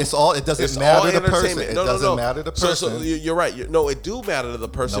entertainment. It's all. It doesn't It's matter all the person. entertainment. It No, doesn't matter the person. So you're right. No, it do matter to the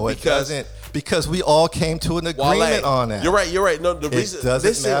person No, it because doesn't. Because we all came to an agreement on that. You're right. No, the reason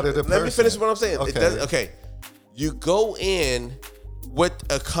doesn't matter the Let me finish person. what I'm saying. Okay. It does, okay. You go in with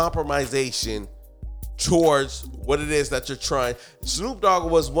a compromisation towards what it is that you're trying. Snoop Dogg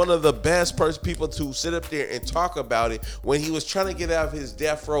was one of the best people to sit up there and talk about it when he was trying to get out of his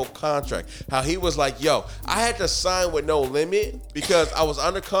Death Row contract. How he was like, yo, I had to sign with no limit because I was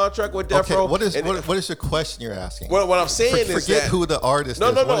under contract with Death Okay. Row. What is your question you're asking? What I'm saying is forget that who the artist No.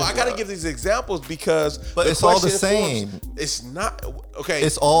 is. What is I gotta give these examples because But it's all the question same. informs- It's not okay.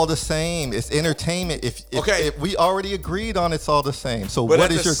 It's all the same. It's entertainment. If we already agreed on it's all the same. So But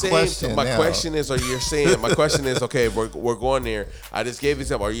what at is the your same question time, my now? question is, my question is, okay, we're going there. I just gave you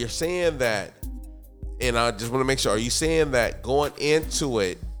example. Are you saying that, and I just want to make sure, are you saying that going into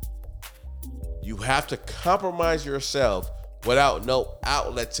it, you have to compromise yourself without no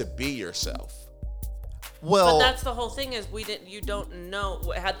outlet to be yourself? Well, But that's the whole thing is you don't know.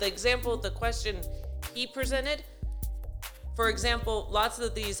 Had the example, the question he presented, for example, lots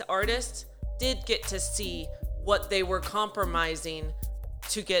of these artists did get to see what they were compromising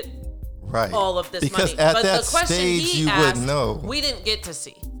to get right. all of this because money. at But that the question stage he you asked, would know. we didn't get to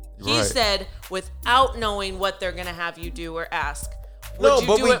see. He Right. said, without knowing what they're going to have you do or ask, would No, you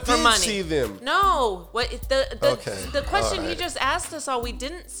but do we it for did money? see them. No. Okay. The question All he right. just asked us all we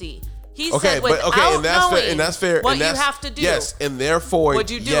didn't see. He Okay, said, but without okay, and that's knowing fair. And that's fair. what and that's, you have to do. Yes, and therefore, Would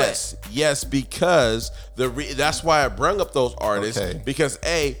you do yes, because that's why I brung up those artists Okay. because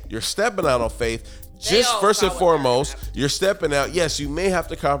you're stepping out on faith. They Just all first saw and what they were gonna foremost, have to you're stepping out. Yes, you may have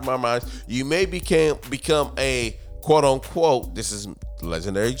to compromise. You may become a quote unquote. This is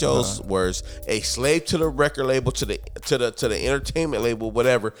Legendary Joe's words: a slave to the record label, to the entertainment label,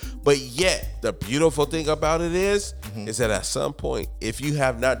 whatever. But yet, the beautiful thing about it is that at some point, if you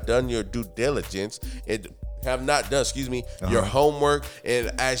have not done your due diligence and have not done, your homework,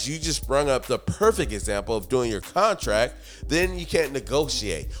 and as you just brung up the perfect example of doing your contract, then you can't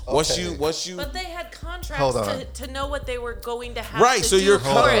negotiate. Once you, But they had contracts Hold on. to know what they were going to have right. to So do you're for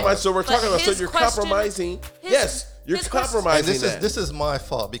it. compromising. So we're But talking about. So his you're question- compromising. his- Yes, you're his question- compromising. And this is my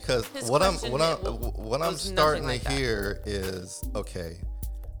fault because His what I'm question what I'm was what I'm nothing starting like to that. hear is okay.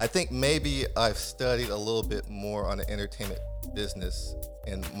 I think maybe I've studied a little bit more on the entertainment business,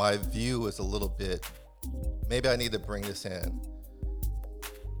 and my view is a little bit. Maybe I need to bring this in.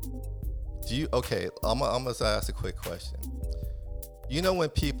 I'm gonna ask a quick question. You know when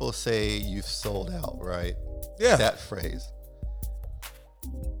people say you've sold out, right? Yeah. That phrase.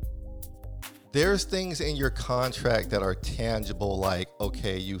 There's things in your contract that are tangible, like,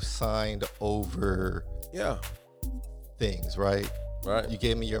 okay, you signed over Yeah. things, right? Right. You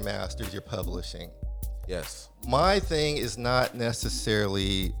gave me your masters, your publishing. Yes. My thing is not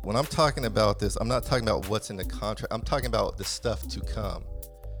necessarily, when I'm talking about this, I'm not talking about what's in the contract. I'm talking about the stuff to come.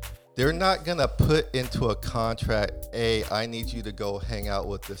 They're not going to put into a contract, hey, I need you to go hang out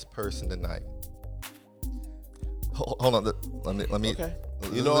with this person tonight. Hold on. Let me. Okay.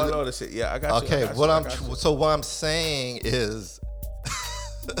 You know I know this shit. Yeah, I got you. Okay, I got you. what I'm saying is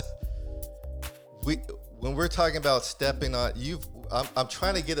when we're talking about stepping on I'm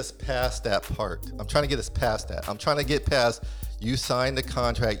trying to get us past that part. I'm trying to get us past that. I'm trying to get past you signed the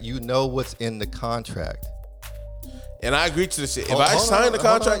contract, you know what's in the contract. And I agree to this shit. If Hold I on, sign the hold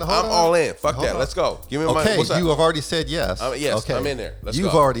on, contract, hold I'm on. all in. Fuck Hold that. on. Let's go. Give me my Okay, what's up? you have already said yes. Yes, okay. I'm in there. Let's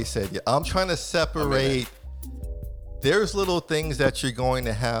You've go. already said yes. I'm trying to separate. There's little things that you're going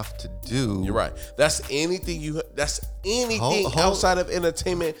to have to do. You're right. That's anything Hold- outside of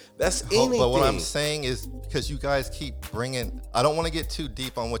entertainment. That's anything. But what I'm saying is because you guys keep bringing, I don't want to get too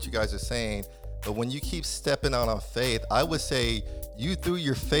deep on what you guys are saying, but when you keep stepping out on faith, I would say you threw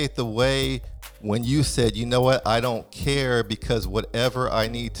your faith away when you said, you know what, I don't care because whatever I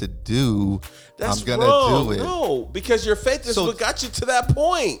need to do, That's I'm going to wrong. do it. No, because your faith is So- what got you to that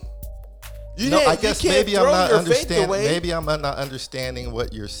point. I guess maybe I'm not understanding. Away. Maybe I'm not understanding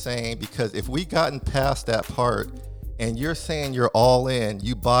what you're saying because if we gotten past that part, and you're saying you're all in,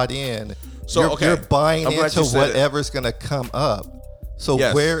 you bought in, So, you're okay. buying I'm glad into you said it. whatever's going to come up. So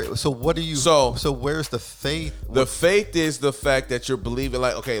Yes. what are you? So- So where's the faith? The faith is the fact that you're believing,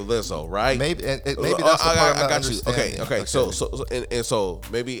 like, okay, Lizzo, right? Maybe that's the part I'm not you. understanding. Okay. So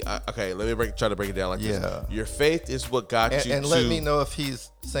maybe let me try to break it down like Yeah. this. Your faith is what got you and to. let me know if he's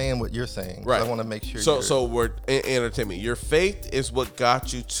saying what you're saying. 'Cause Right. I want to make sure. So we're entertainment. Your faith is what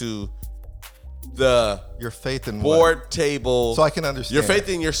got you to the your faith in board table. So I can understand. Your faith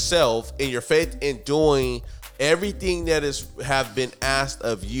in yourself and your faith in doing everything that have been asked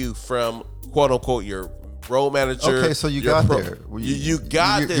of you from quote unquote your role manager. Okay, so you your got there. You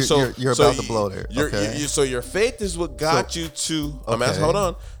got there. You're about to blow there. You're, Okay. so your faith is what got you to. I'm asking. Hold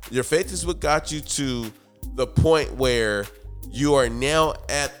on. Your faith is what got you to the point where you are now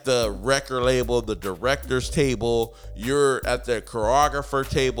at the record label, the director's table. You're at the choreographer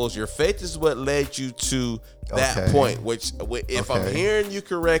tables. Your faith is what led you to that Okay. point. Which, if I'm Okay. hearing you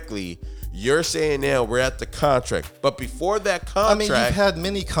correctly, you're saying now we're at the contract. But before that I contract, mean, you've had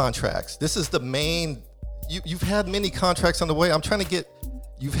many contracts. This is the main. You've had many contracts on the way. I'm trying to get.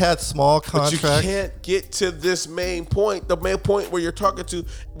 You've had small but contracts. you can't get to this main point, the main point where you're talking to,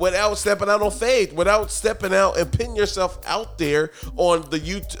 without stepping out on faith, without stepping out and putting yourself out there on the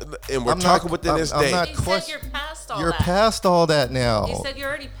YouTube. And we're I'm talking not- within this I'm day. not You said question- you're past all You're that. past all that now. You said you're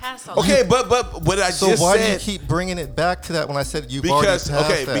already past all Okay, that. but what I So just why said. do you keep bringing it back to that when I said you've already Because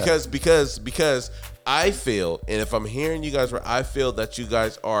passed that? because I feel, and if I'm hearing you guys right, I feel that you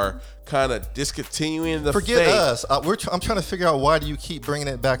guys are kind of discontinuing the Forget faith. us. I'm trying to figure out why do you keep bringing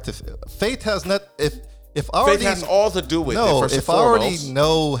it back to faith? Has not if I Faith already has all to do with it. no. First If and I already foremost.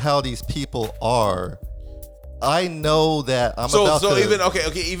 know how these people are, I know that I'm So about to. even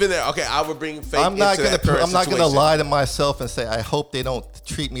even there. Okay, I would bring faith. I'm not into gonna. that current I'm not gonna situation. lie to myself and say I hope they don't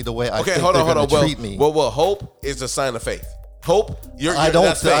treat me the way I Okay, think hold they're on. gonna treat me. Well, hope is a sign of faith. Hope. I don't.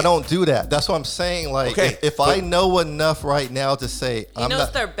 That's faith. I don't do that. That's what I'm saying. Like, Okay, if I know enough right now to say He I'm knows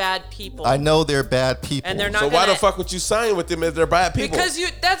not. they're bad people. I know they're bad people. And they're not So why gonna- the fuck would you sign with them if they're bad people? because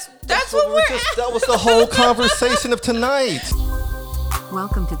that's what we're at. That was the whole conversation of tonight.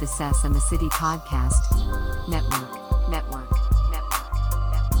 Welcome to the Sesame City Podcast Network.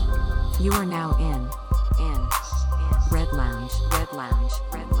 You are now in Red Lounge.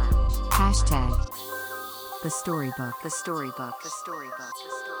 Hashtag the storybook.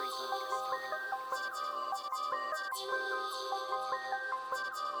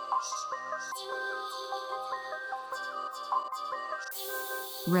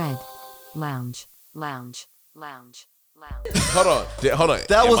 Red Lounge. hold on.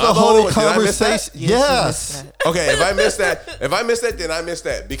 That Am was I the only whole one? Did I miss that? conversation. Yes, you Yes. missed that. Okay, if I missed that, then I missed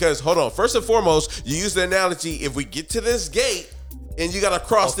that. Because hold on, first and foremost, you use the analogy: if we get to this gate and you gotta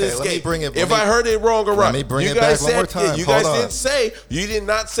cross Okay, this let me gate. bring it- If let me- I heard it wrong or right, me bring you it guys back one more said time. you Hold guys on. didn't say you did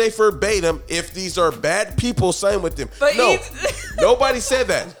not say verbatim if these are bad people, sign with them. But no, he's- nobody said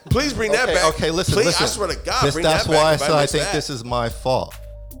that. Please bring that back. Okay, listen, Please, listen. I swear to God, This- bring that's that back. why I if said I missed think that. this is my fault.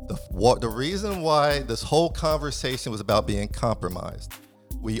 The reason why this whole conversation was about being compromised.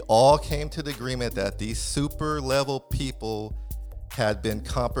 We all came to the agreement that these super level people had been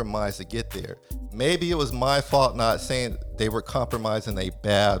compromised to get there. Maybe it was my fault not saying they were compromised in a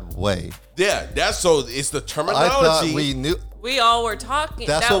bad way. Yeah, that's so. It's the I terminology. thought we knew. We all were talking.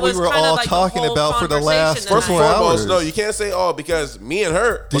 That's that what we was were kind of all like the talking whole about for the last conversation First and tonight. 4 foremost, hours. no, you can't say all because me and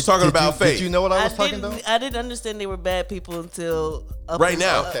her was talking about faith. Did you know what I was talking about? I didn't understand they were bad people until Right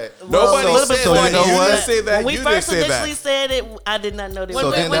now. Okay. Nobody a little said bit so that. you know You what? didn't say that. When we You didn't first say initially that. said it, I did not know they So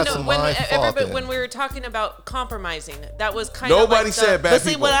were then bad that's people. my fault then. when we were talking about compromising, that was kind of Nobody like said the, bad But see,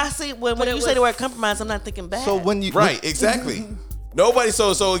 people. when I see when But you it say the was- word compromise, I'm not thinking bad. So when you Right, exactly. Nobody.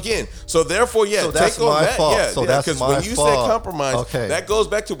 So again. So therefore, yeah. So that's take on my that. fault. Yeah, So yeah, that's because my when you fault. say compromise, Okay. that goes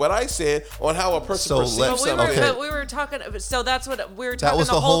back to what I said on how a person So perceives let's- but we were, something. Okay. but we were talking. So that's what we were That talking was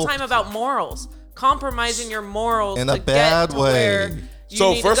the the whole whole- time about morals, compromising your morals In a to bad get to way. where you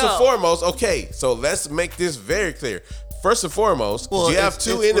So need first to and go. foremost, okay. So let's make this very clear. First and foremost, Well, you have it's-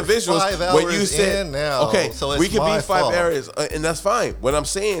 two we're individuals. 5 When you hours said in now, okay, so it's we could my be 5 fault. areas, and that's fine. What I'm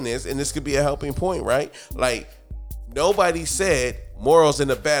saying is, and this could be a helping point, right? Like nobody said morals in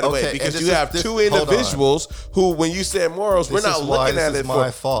a bad Okay, way and because this you is- have this- two hold on. individuals who, when you said morals, This we're not is why looking this at is it my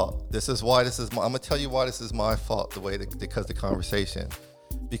for. fault. This is why this is my. I'm gonna tell you why this is my fault. Because the conversation.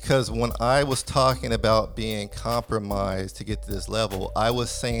 Because when I was talking about being compromised to get to this level, I was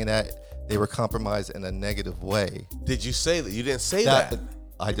saying that they were compromised in a negative way. Did you say that? You didn't say that.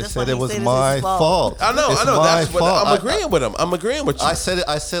 I just That's said why it he was said it's my his fault. fault. I know. It's I know. my That's what fault. I'm agreeing with him. I'm agreeing with you. I said it.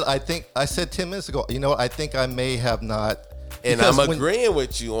 I said 10 minutes ago. You know what? I think I may have not. and because I'm when- agreeing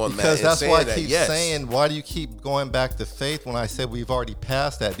with you on that. Because and that's why I saying keep that, yes. saying, why do you keep going back to faith when I said we've already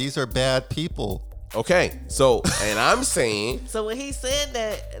passed that? These are bad people. Okay, so and I'm saying, So when he said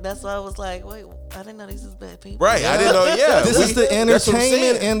that, that's why I was like, wait, I didn't know these is bad people. right? I didn't know. Yeah, This is the that's what I'm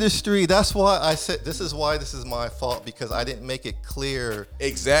entertainment saying. industry. That's why I said this is why this is my fault because I didn't make it clear.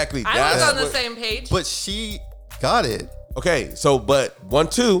 Exactly. I That's was on the what- same page. But she got it. Okay, so but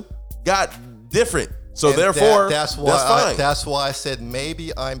 1-2 got different. So And therefore, that's why fine. that's why I said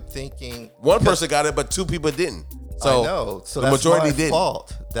maybe I'm thinking One because person got it, but 2 people didn't. So I know. So the that's majority my didn't.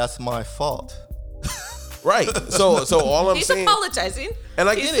 fault. That's my fault. Right. So all I'm He's saying, apologizing. and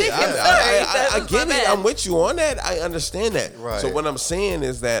I He's get it. saying, "I'm sorry, I that was get my it. bad." I'm with you on that. I understand that. Right. So what I'm saying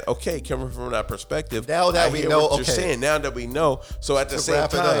is that okay, coming from that perspective, Now that I we hear know- what you're okay. saying. Now that we know, so at the To same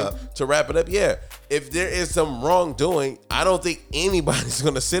wrap it time, up. to wrap it up, yeah. If there is some wrongdoing, I don't think anybody's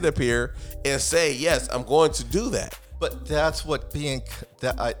going to sit up here and say yes, I'm going to do that. But that's what being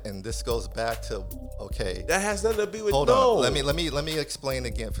and this goes back to okay. That has nothing to do with Hold no. on. Let me explain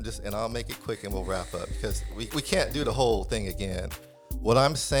again for just and I'll make it quick and we'll wrap up because we can't do the whole thing again. What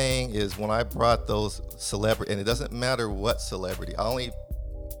I'm saying is when I brought those celebrity and it doesn't matter what celebrity, I only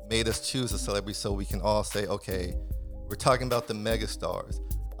made us choose a celebrity so we can all say, okay, we're talking about the megastars.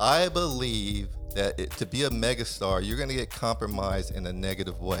 I believe that to be a megastar, you're gonna get compromised in a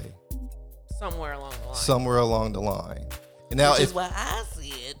negative way. Somewhere along the line. Somewhere along the line. And now Which if is why I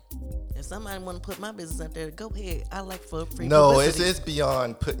said, if somebody want to put my business out there, go ahead. I like for free no, publicity. it's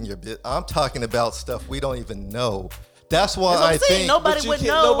beyond putting your bit. I'm talking about stuff we don't even know. That's why That's what I I'm saying. think Nobody But you would can't-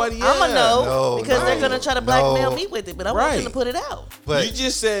 know. nobody- I'ma yeah. know No, because they're no, gonna try to blackmail no. me with it. But I want Right. them to put it out. but you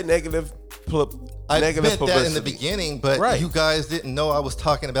just said negative. I Negative meant publicity that in the beginning, but Right. you guys didn't know I was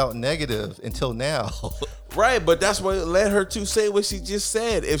talking about negative until now. Right, but that's what let her to say what she just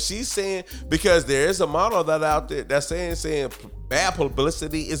said. If she's saying because there is a model that out there that's saying bad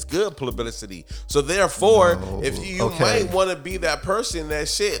publicity is good publicity. So therefore, No, if you okay. might want to be that person that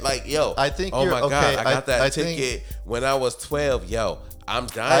shit like yo, I think oh you're- my god, okay, I got that I think- ticket when I was 12. Yo, I'm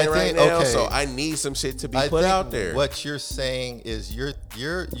dying right think- now, okay. so I need some shit to be I put think out there. what you're saying is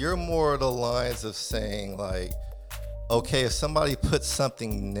you're more of the lines of saying like, okay, if somebody puts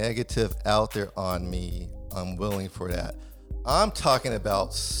something negative out there on me, I'm willing for that. I'm talking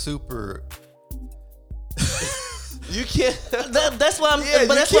about super. You can't. That's why I'm. Yeah,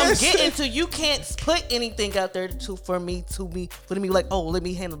 but you that's what I'm can't getting say- to. You can't put anything out there for me to be like, oh, let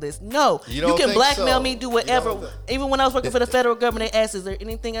me handle this. No, You you don't can think blackmail so? me, do You whatever. don't think- Even when I was working for the federal government, they asked, "Is there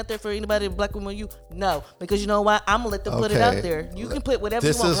anything out there for anybody to blackmail you?" No, because you know why? I'm gonna let them put it out Okay. there. You can put whatever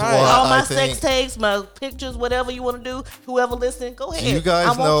This you want. is Right. why All my I sex think- tapes, my pictures, whatever you want to do. Whoever listening, go ahead. Do you guys I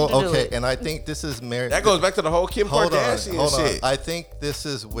want know? you to do Okay, it. and I think this is married. That goes back to the whole Kim Hold on, Kardashian hold on. shit. I think this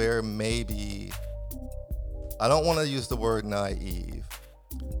is where maybe I don't want to use the word naive,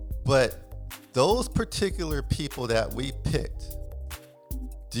 but those particular people that we picked,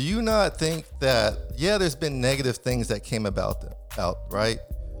 do you not think that there's been negative things that came out, right?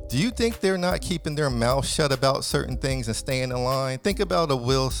 Do you think they're not keeping their mouth shut about certain things and staying in line? Think about a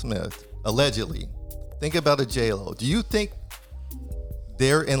Will Smith, allegedly. Think about a J-Lo. Do you think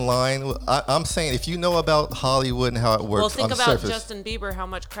they're in line? I'm saying if you know about Hollywood and how it works Well, think on the about surface. Justin Bieber, how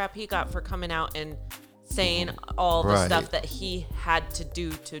much crap he got for coming out and saying all the Right. stuff that he had to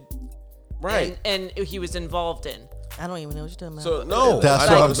do to, Right. and he was involved in. I don't even know what you're talking about. So no, That's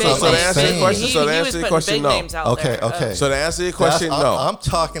I what know. I'm so, saying. so to answer saying. your question, he, so to he was answer your putting question, big no. names out Okay, there. okay. So to answer your question, no. I'm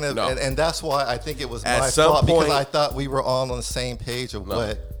talking, No. and that's why I think it was At my some fault because point- I thought we were all on the same page of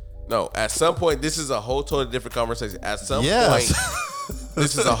what. No, at some point, this is a whole totally different conversation. At some Yes. point,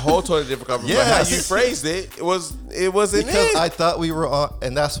 this is a whole totally different conversation. Yes. But how you phrased it wasn't Because it. I thought we were on,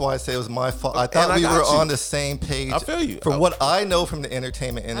 and that's why I say it was my fault. I And thought I we got were you. on the same page. I feel you. From what I know from the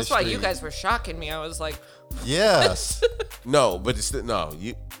entertainment That's industry. why you guys were shocking me. I was like, Yes. No, but it's no.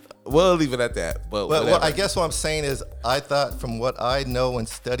 You. We'll leave it at that. But But whatever. what I guess what I'm saying is, I thought from what I know and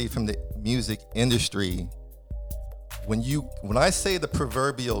study from the music industry, when I say the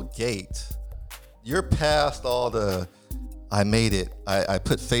proverbial gate, you're past all the, I made it, I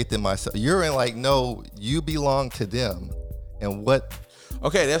put faith in myself. You're in like, no, you belong to them. And what,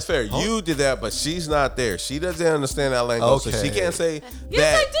 Okay, that's fair. You did that, but she's not there. She doesn't understand that language, so she Okay. can't say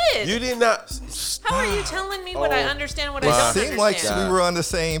Yes, that. I did. You did not. how are you telling me what I understand, what I it don't seemed like understand? we were on the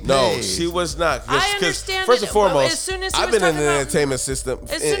same page. No, she was not. I understand First it, and but foremost, as soon as he I've was been in talking the about- entertainment system,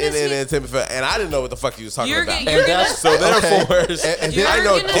 As in soon as the he- entertainment field, and I didn't know what the fuck you was talking You're about. gonna- you're gonna- So therefore, And You're I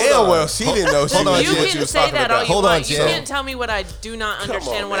know gonna- damn well she didn't know she Hold on, knew You Jen. what you can was say talking that all about. you Hold on, want. You Jen. can't tell me what I do not on,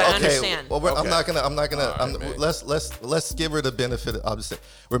 understand, what man. I Okay, understand. well, I'm not gonna. All right, man. Let's give her the benefit. I'll just say,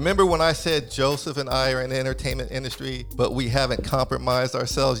 remember when I said Joseph and I are in the entertainment industry, but we haven't compromised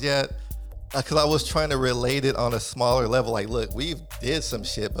ourselves yet? Because I was trying to relate it on a smaller level. Like, look, we've did some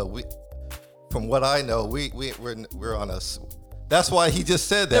shit, but from what I know, we're on a. That's why he just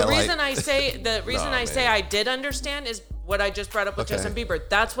said that. The reason I say I did understand is what I just brought up with Justin Bieber.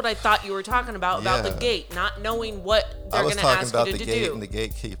 That's what I thought you were talking about the gate, not knowing what they're going to ask you to do. I was talking about the gate and the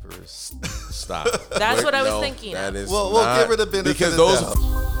gatekeepers. Stop. That's what I was thinking. That is well, we'll give her the benefit because of those.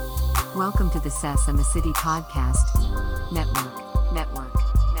 doubt. Welcome to the Sesame City Podcast Network.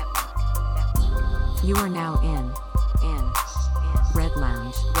 You are now in Red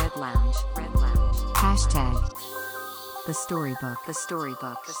Lounge. Hashtag the storybook.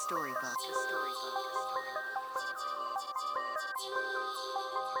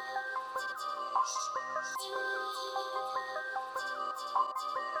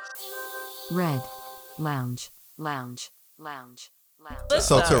 Red Lounge.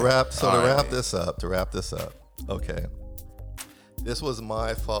 So to wrap this up, okay. This was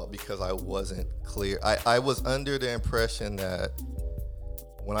my fault because I wasn't clear. I was under the impression that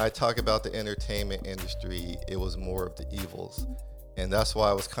when I talk about the entertainment industry, it was more of the evils. And that's why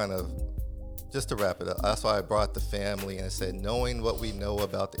I was kind of, just to wrap it up, that's why I brought the family and said, knowing what we know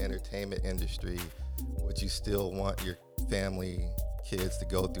about the entertainment industry, would you still want your family, kids to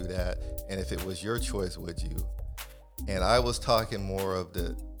go through that? And if it was your choice, would you? And I was talking more of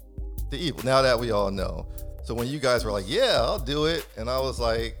the evil, now that we all know. So when you guys were like, yeah, I'll do it. And I was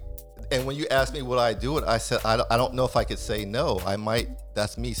like, and when you asked me would I do it, I said, I don't know if I could say no. I might,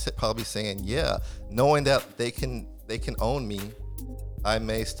 that's me probably saying yeah. Knowing that they can own me, I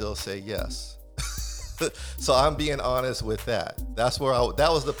may still say yes. So I'm being honest with that. That's where I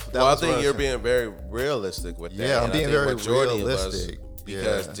think you're being very realistic with that. Yeah, I'm being very realistic.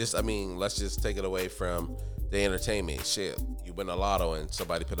 Because let's just take it away from the entertainment. Shit, you win a lotto and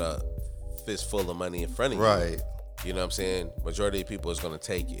somebody put a fistful of money in front of you. Right. You know what I'm saying? Majority of people is going to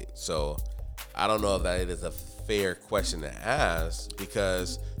take it. So I don't know if that is a fair question to ask,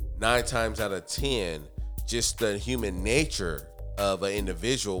 because 9 times out of 10, just the human nature of an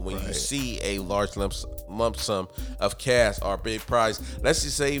individual, when you see a large lump sum of cash or big prize, let's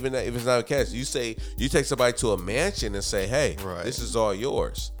just say even if it's not a cash, you take somebody to a mansion and say, hey, this is all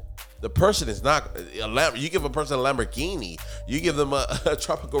yours. The person is not you give a person a Lamborghini, you give them a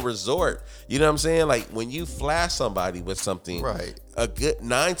tropical resort. You know what I'm saying? Like when you flash somebody with something, a good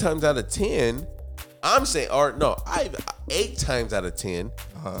 9 times out of 10, I'm saying, 8 times out of 10,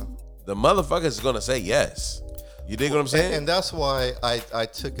 the motherfucker is gonna say yes. You dig what I'm saying? And that's why I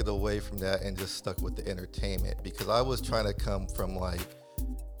took it away from that and just stuck with the entertainment, because I was trying to come from like,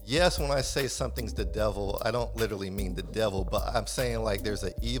 yes, when I say something's the devil, I don't literally mean the devil, but I'm saying like there's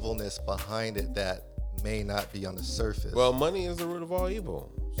an evilness behind it that may not be on the surface. Well, money is the root of all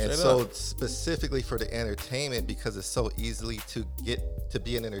evil. And so specifically for the entertainment, because it's so easily to get to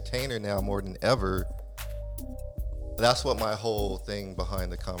be an entertainer now more than ever, that's what my whole thing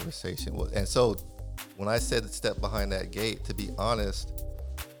behind the conversation was. And so when I said step behind that gate, to be honest,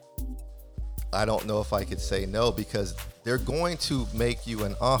 I don't know if I could say no, because they're going to make you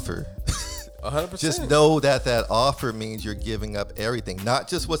an offer. 100%. Just know that offer means you're giving up everything, not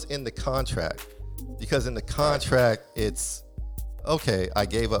just what's in the contract. Because in the contract, it's, okay, I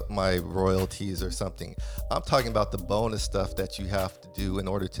gave up my royalties or something. I'm talking about the bonus stuff that you have to do in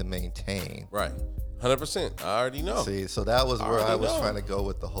order to maintain. Right. 100%. I already know. See, so that was where I was trying to go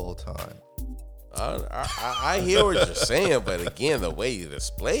with the whole time. I hear what you're saying, but again, the way you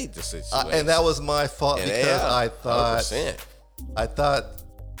displayed the situation, and that was my fault, because I thought 100%. I thought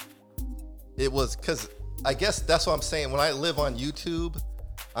it was, because I guess that's what I'm saying. When I live on YouTube,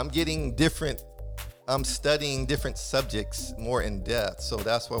 I'm studying different subjects more in depth. So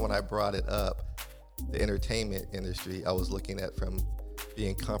that's why when I brought it up, the entertainment industry, I was looking at from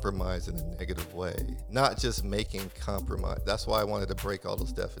being compromised in a negative way, not just making compromise. That's why I wanted to break all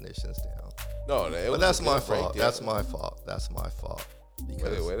those definitions down. No, but that's my fault. That's my fault.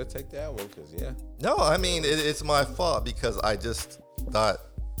 Because way to take that one, because No, I mean it's my fault because I just thought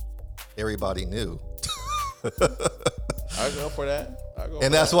everybody knew. I go for that.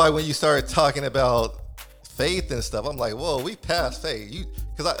 And that's why when you started talking about faith and stuff, I'm like, whoa, we passed faith.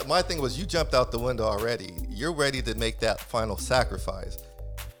 Because my thing was, you jumped out the window already. You're ready to make that final sacrifice,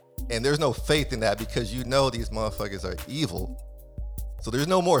 and there's no faith in that because you know these motherfuckers are evil. So there's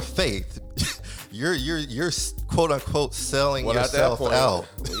no more faith. You're quote unquote selling yourself out.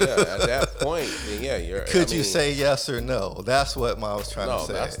 At that point, you say yes or no? That's what I was trying to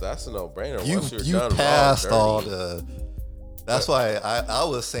say. No, that's a no-brainer. You passed all the. That's why I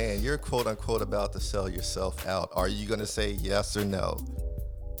was saying you're quote unquote about to sell yourself out. Are you going to say yes or no?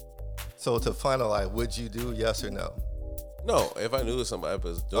 So to finalize, would you do yes or no? No, if I knew somebody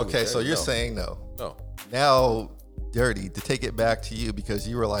was doing it. Okay, so you're saying no. No. Now, Dirty, to take it back to you, because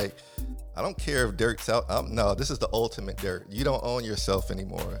you were like, I don't care if dirt's out. No, this is the ultimate dirt. You don't own yourself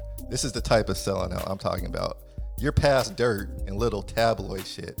anymore. This is the type of selling out I'm talking about. You're past dirt and little tabloid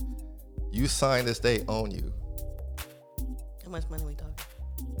shit. You sign this, they own you. How much money we talking?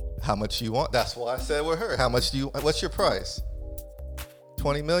 How much you want? That's why I said with her. How much do you? What's your price?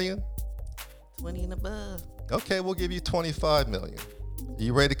 20 million? 20 and above. Okay, we'll give you 25 million.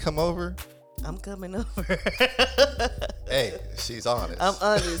 You ready to come over? I'm coming over. Hey, she's honest. I'm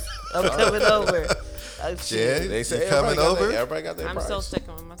honest. I'm coming over. Jen, They say you coming over? Everybody got their I'm price. still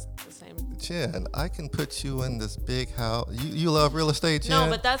sticking with the same. Jen, I can put you in this big house. You love real estate, Jen? No,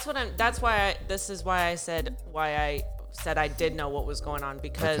 but that's why I said I did know what was going on,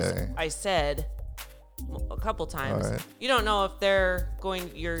 because Okay. I said a couple times, All right. you don't know if they're going,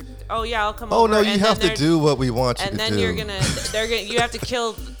 I'll come Oh over. no, you and have then to do what we want you and to then do. you have to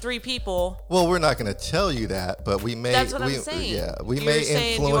kill 3 people. Well, we're not going to tell you that, but we may. That's what I'm saying. Yeah, we You're may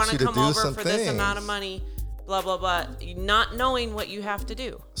saying you influence want you to to come do over some for things. this amount of money, blah blah blah, not knowing what you have to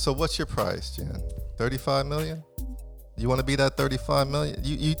do. So what's your price, Jen? 35 million? You want to be that 35 million?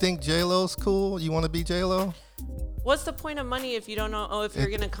 You think J-Lo's cool? You want to be J-Lo? What's the point of money if you don't know if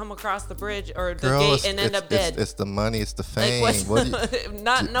you're gonna come across the bridge or the Girl, gate and end up dead? It's the money, it's the Like, fame. what's What do you,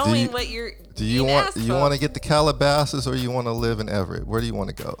 not do knowing you- what you're. do you being want asked you of. want to get the Calabasas or you want to live in Everett? Where do you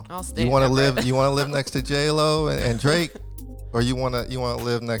want to go? I'll stay You in want to Everett. live? You want to live next to J-Lo and Drake, or you want to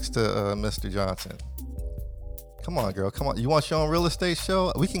live next to Mr. Johnson? Come on, girl. Come on. You want your own real estate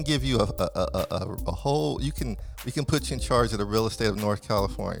show? We can give you a whole. We can put you in charge of the real estate of North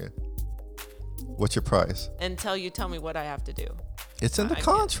California. What's your price? Until you tell me what I have to do. It's in the I can't.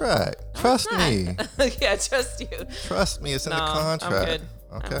 contract. No, Trust it's not. me. Yeah, trust you. Trust me. It's in the No, I'm contract. good.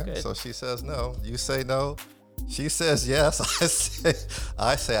 I'm Okay. good. So she says no. You say no. She says yes.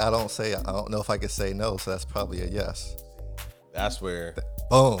 I say I don't say. I don't know if I could say no. So that's probably a yes. That's where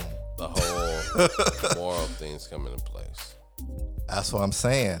Boom. the whole moral things come into place. That's what I'm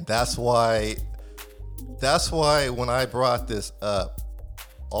saying. That's why when I brought this up,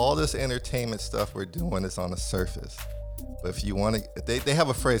 all this entertainment stuff we're doing is on the surface. But if you want to, they have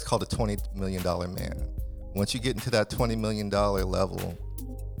a phrase called the $20 million man. Once you get into that $20 million level,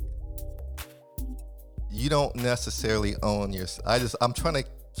 you don't necessarily own your. I'm trying to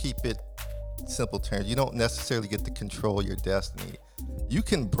keep it simple terms. You don't necessarily get to control your destiny. You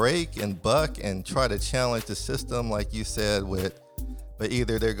can break and buck and try to challenge the system, like you said, but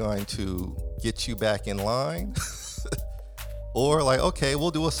either they're going to get you back in line, or like, okay, we'll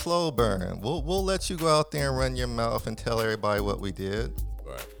do a slow burn. We'll let you go out there and run your mouth and tell everybody what we did.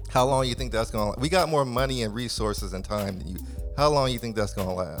 Right. How long you think that's gonna? We got more money and resources and time than you. How long you think that's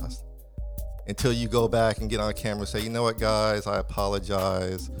gonna last? Until you go back and get on camera and say, you know what, guys, I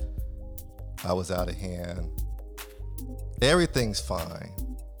apologize. I was out of hand. Everything's fine.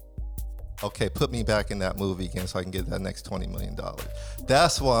 Okay, put me back in that movie again so I can get that next $20 million.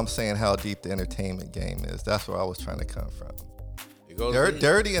 That's why I'm saying how deep the entertainment game is. That's where I was trying to come from. It goes deep.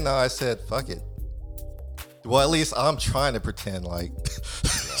 Dirty and I said, fuck it. Well, at least I'm trying to pretend like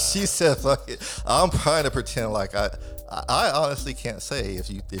she said, fuck it. I'm trying to pretend like I honestly can't say if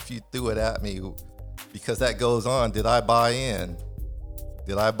you threw it at me, because that goes on. Did I buy in?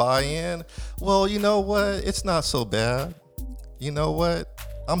 Did I buy in? Well, you know what? It's not so bad. You know what?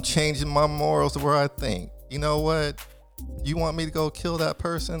 I'm changing my morals to where I think. You know what? You want me to go kill that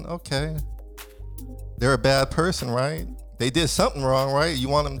person? Okay. They're a bad person, right? They did something wrong, right? You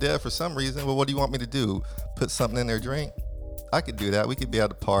want them dead for some reason. Well, what do you want me to do? Put something in their drink? I could do that. We could be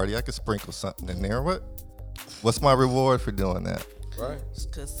at a party. I could sprinkle something in there. What's my reward for doing that? Right.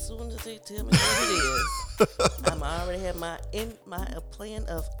 Because as soon as they tell me what it is, I'm already have my plan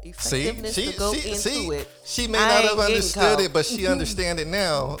of effectiveness to go into it. She may I not ain't have getting understood caught. it, but she understand it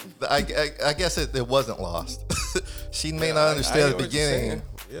now. I guess it wasn't lost. She may not understand at the beginning.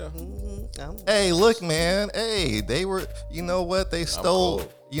 Yeah. Hey, look, man. Hey, they were. You know what? They stole.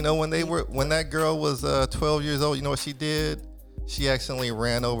 cool. You know when that girl was 12 years old. You know what she did? She accidentally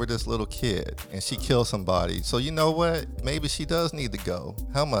ran over this little kid and she killed somebody. So you know what? Maybe she does need to go.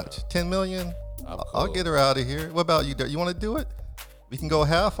 How much? 10 million? I'll cool. get her out of here. What about you? You want to do it? We can go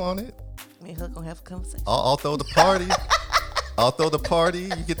half on it. Me and her gonna have a conversation. I'll throw the party. I'll throw the party.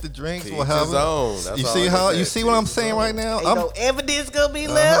 You get the drinks. We'll Each have his it. own. That's You all see I how? can You say. see what I'm Each his saying own. right now? Ain't no evidence gonna be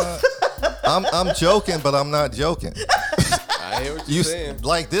left. I'm joking, but I'm not joking. I hear what you're saying.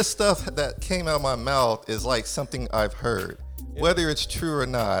 Like this stuff that came out of my mouth is like something I've heard. Whether it's true or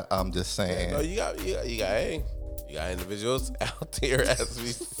not, I'm just saying. No, you got individuals out there as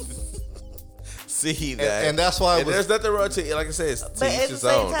we See that, and that's why I and was- there's nothing wrong to it. Like I said, it's to But at each the his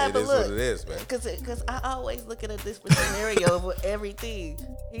same own. time, It but is look, what it is, man. Because I always look at a different scenario with everything.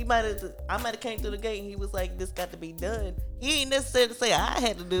 I might have came through the gate and he was like, "This got to be done." He ain't necessarily say I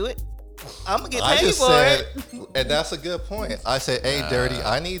had to do it. I'm gonna get I paid just for said, it. and that's a good point. I said, "Hey, Dirty,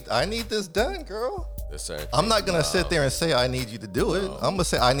 I need this done, girl." Yes, sir. I'm not gonna sit there and say I need you to do it. I'm gonna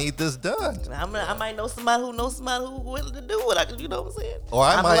say I need this done, I might know somebody who knows somebody who willing to do it. You know what I'm saying? or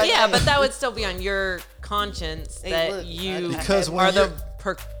I I'm might. like, Yeah, but that would still be on your conscience Hey, that look, you Because when are the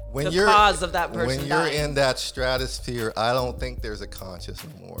you're- when the you're cause of that person when you're dying. in that stratosphere, I don't think there's a conscience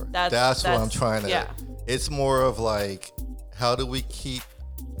anymore. That's- what I'm trying to. yeah. It's more of like, how do we keep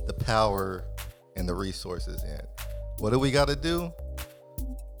the power and the resources in? What do we got to do?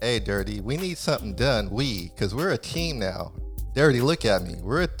 Hey, Dirty, we need something done. Because we're a team now. Dirty, look at me.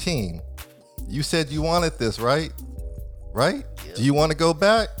 We're a team. You said you wanted this, right? Right? Yeah. Do you want to go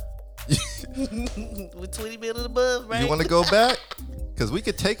back? With 20 million above, right? You want to go back? Because we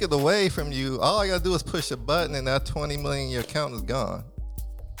could take it away from you. All I got to do is push a button and that 20 million in your account is gone.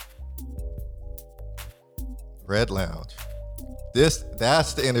 Red Lounge.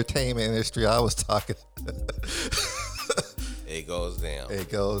 That's the entertainment industry I was talking. It goes down. It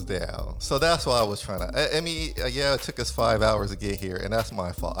goes down. So that's why I was trying to. I mean, yeah, it took us 5 hours to get here, and that's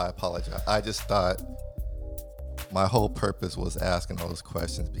my fault. I apologize. I just thought my whole purpose was asking all those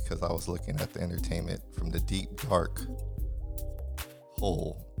questions because I was looking at the entertainment from the deep, dark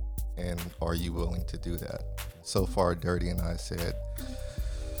hole. And are you willing to do that? So far, Dirty and I said,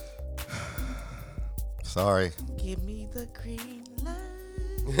 sorry, Give me the green light.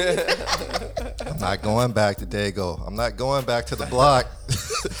 I'm not going back to Dago. I'm not going back to the block.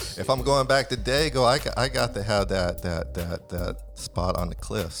 If I'm going back to Dago, I got to have that spot on the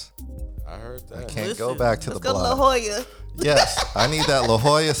cliffs. I heard that. I can't go back to the Let's go to block. La Jolla. Yes, I need that La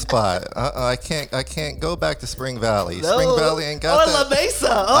Jolla spot. I can't go back to Spring Valley. No. Spring Valley ain't got Or that. La Mesa.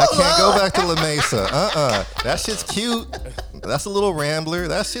 I Oh, can't go Lord. back to La Mesa. That shit's cute. That's a little Rambler.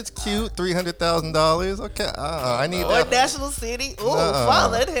 That shit's cute. $300,000. Okay. I need Or that. National City. Oh, Uh-uh.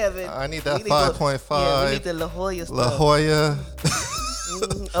 Father in heaven. I need that We to go- 5.5. Yeah, we need the La Jolla La stuff. Jolla,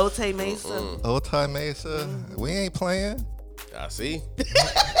 Otay Mesa. Otay Mesa. We ain't playing. I see.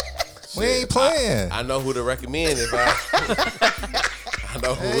 We ain't playing. I know who to recommend if I. I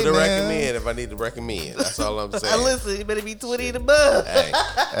know who Hey, to man. recommend if I need to recommend. That's all I'm Now saying. listen, you better be 20 and above. Hey,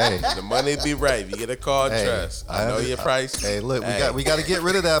 Hey, the money be right. If you get a call, hey, trust. I know your price. Hey, look, Hey, we got to get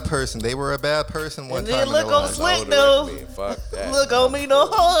rid of that person. They were a bad person one And time then in look their on life. the I know who slick to though. recommend. Fuck that. Look on me no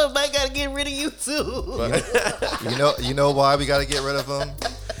harm. I gotta get rid of you too. You know why we got to get rid of them?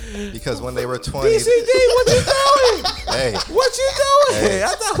 Because when they were 20, DCD, what you doing? hey, What you doing? Hey. I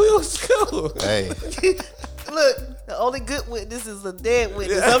thought we was cool. hey, Look, the only good witness is a dead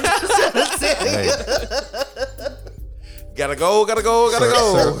witness. I'm just trying to tell you. hey. Gotta go.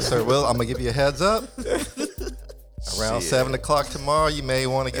 Sir Will, I'm gonna give you a heads up. Around Shit. 7 o'clock tomorrow, you may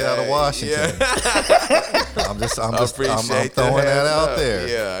want to get out of Washington. Yeah. I'm I appreciate I'm throwing the that heads out up. there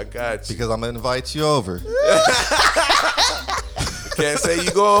Yeah, I got you. because I'm gonna invite you over. Can't say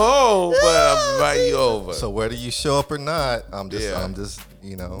you go home, but I'm inviting you over. So whether you show up or not, I'm just Yeah. I'm just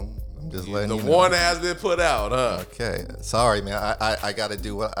letting the you know. warning has been put out, huh? Okay, sorry, man. I got to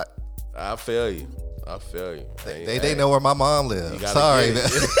do what I feel you. they know where my mom lives. gotta Sorry, get man.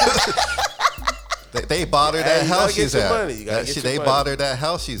 it. They bought her Hey, that you gotta house get she's your at. money. You gotta get your They money. bought her that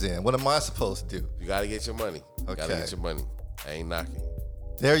house she's in. What am I supposed to do? You gotta get your money. You gotta Okay. get your money. I ain't knocking.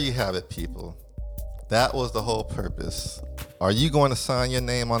 There you have it, people. That was the whole purpose. Are you going to sign your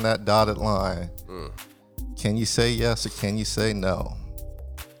name on that dotted line? Mm. Can you say yes or can you say no?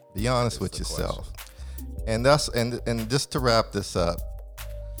 Be honest with the yourself. And that's and just to wrap this up,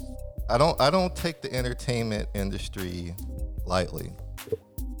 I don't take the entertainment industry lightly.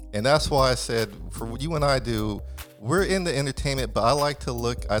 And that's why I said for what you and I do, we're in the entertainment, but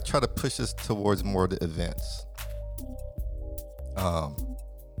I try to push us towards more the events.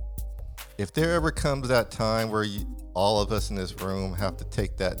 If there ever comes that time where all of us in this room have to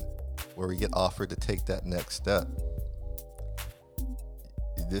take that, where we get offered to take that next step,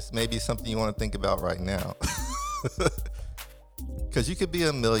 this may be something you want to think about right now. Because you could be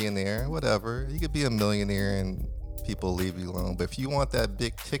a millionaire, whatever. You could be a millionaire and people leave you alone. But if you want that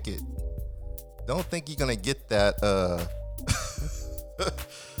big ticket, don't think you're going to get that.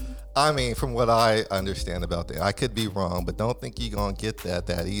 I mean, from what I understand about that, I could be wrong, but don't think you're going to get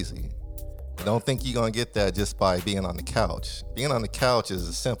that easy. Don't think you're going to get that just by being on the couch. Being on the couch is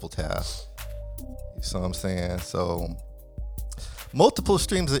a simple task. You see what I'm saying? So multiple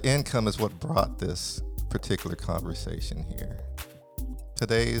streams of income is what brought this particular conversation here.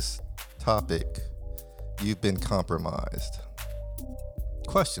 Today's topic, you've been compromised?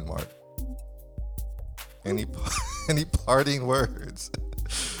 Question mark. Any any parting words?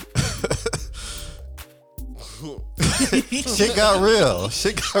 Shit got real.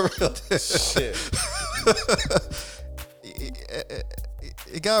 Shit got real. Shit.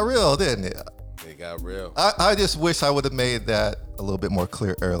 It got real, didn't it? It got real. I just wish I would have made that a little bit more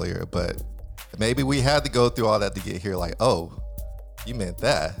clear earlier, but maybe we had to go through all that to get here. Like, oh, you meant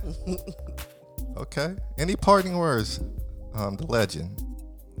that. Okay. Any parting words? The legend.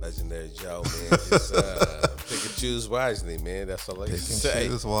 Legendary Joe, man. Just pick and choose wisely, man. That's all I can Pick and say.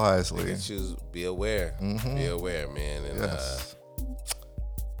 choose wisely. Pick and choose. Be aware. Be aware, man. And Yes.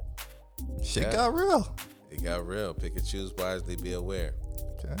 Shit yeah. got real. it got real. Pick and choose wisely. Be aware.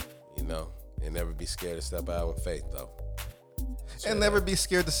 Okay. You know, and never be scared to step out on faith, though. And never be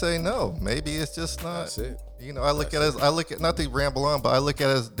scared to say no. Maybe it's just not. That's it. You know, I look at it as, I look at, not to ramble on, but I look at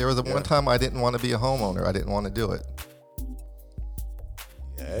it as there was one time I didn't want to be a homeowner. I didn't want to do it.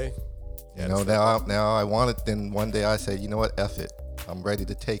 Hey. You know, now I want it. Then one day I say, you know what, F it. I'm ready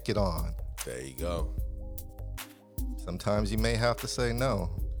to take it on. There you go. Sometimes you may have to say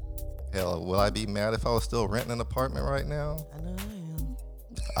no. Hell, will I be mad if I was still renting an apartment right now? I know I am.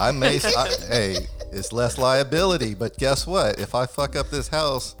 I may. Hey, it's less liability, but guess what? If I fuck up this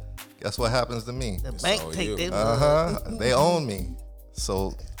house, guess what happens to me? The bank on take you. this. They own me.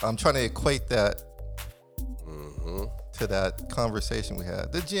 So I'm trying to equate that to that conversation we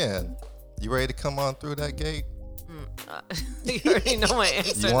had. The Jen, you ready to come on through that gate? You already know my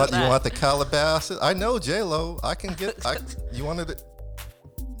answer. You want to that. you want the Calabasas? I know J-Lo. I can get. You wanted it.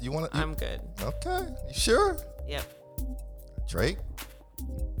 You want it? I'm good. Okay. You sure? Yep. Drake.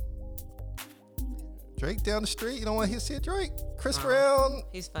 Drake down the street. You don't want to see Drake? Chris Brown.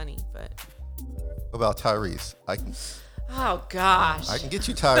 He's funny, but What about Tyrese? oh gosh, I can get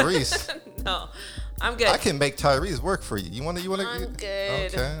you Tyrese. no, I'm good. I can make Tyrese work for you. You want to? I'm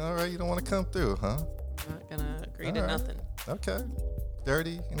good. Okay. All right. You don't want to come through, huh? I'm not gonna agree to All right. nothing. Okay.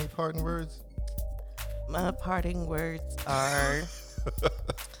 Dirty. Any parting words? My parting words are,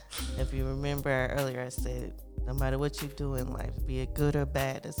 if you remember earlier, I said, no matter what you do in life, be it good or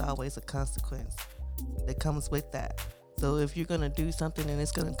bad, there's always a consequence that comes with that. So if you're going to do something and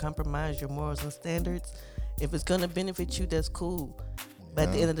it's going to compromise your morals and standards, if it's going to benefit you, that's cool. But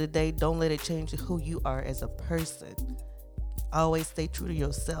at the end of the day, don't let it change who you are as a person. Always stay true to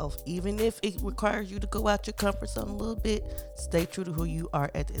yourself. Even if it requires you to go out your comfort zone a little bit, stay true to who you are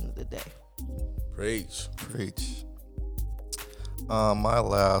at the end of the day. Preach. Preach. My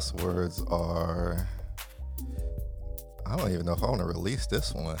last words are, I don't even know if I want to release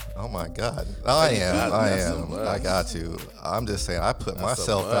this one. Oh my God. I am. I got to. I'm just saying, I put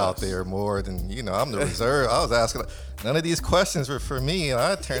myself out there more than, I'm the reserve. I was asking, none of these questions were for me. And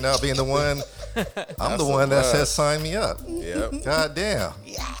I turned out being the one, I'm the one that says sign me up. Yep. God damn.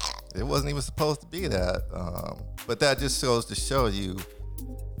 It wasn't even supposed to be that. But that just goes to show you,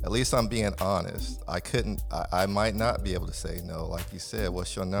 at least I'm being honest. I might not be able to say no. Like you said,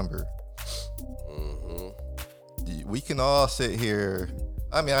 what's your number? We can all sit here.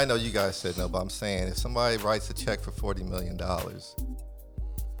 I mean, I know you guys said no, but I'm saying if somebody writes a check for $40 million,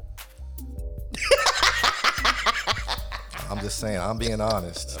 I'm just saying, I'm being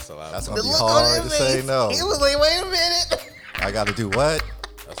honest. That's a lot. That's Of going to money. be hard to say no. He was like, wait a minute. I got to do what?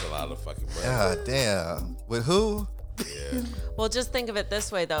 That's a lot of fucking money. God damn. With who? Yeah. Well, just think of it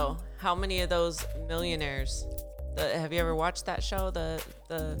this way, though. How many of those millionaires? Have you ever watched that show, the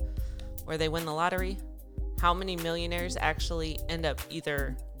where they win the lottery? How many millionaires actually end up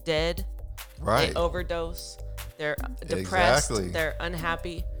either dead, Right. they overdose, they're depressed, Exactly. they're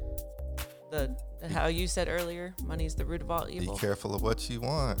unhappy? How you said earlier, money's the root of all Be evil. careful of what you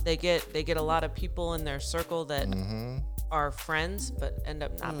want. They get a lot of people in their circle that Mm-hmm. are friends, but end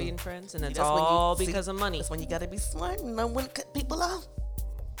up not being friends, and it's That's when you all see- because of money. That's when you gotta be smart and know when to cut people off.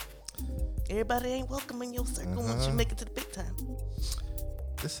 Everybody ain't welcome in your circle once you make it to the big time.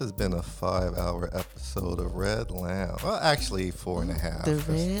 This has been a 5-hour episode of Red Lounge. Well, actually 4.5. The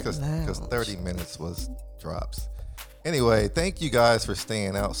Red Because Lounge. 30 minutes was drops. Anyway, thank you guys for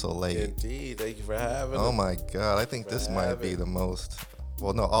staying out so late. Indeed. Thank you for having Oh us. my God, I think this might be having. the most.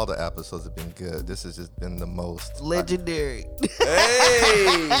 Well, no, all the episodes have been good. This has just been the most. Legendary.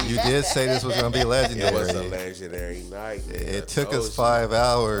 Hey! You did say this was going to be It was a legendary. legendary night. Man. It I took told us you. 5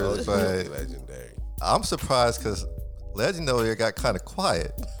 hours, Told you it but was legendary. I'm surprised because Legendary got kind of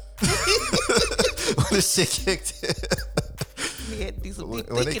quiet when the shit kicked in. He had to do some deep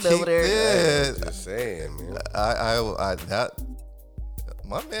When it thinking over kicked there. in, Just saying, man.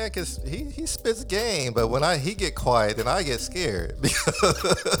 my man, he spits game, but when he get quiet, then I get scared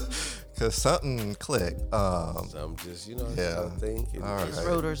because Cause something clicked. I'm just, you know, Yeah. trying to think. All right. His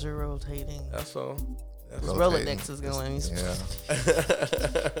rotors are rotating. That's all. That's His all. Rotating. Rolodex is going.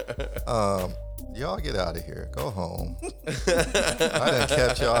 Yeah. Y'all get out of here. Go home. I done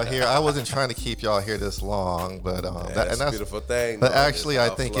kept y'all here. I wasn't trying to keep y'all here this long, but That's a beautiful thing. But though, actually, is I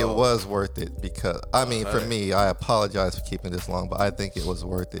how think flow. it was worth it because I mean, for 100. me, I apologize for keeping this long, but I think it was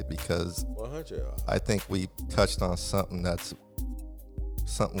worth it because 100. I think we touched on something that's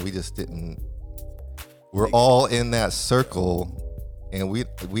something we just didn't. We're all in that circle, and we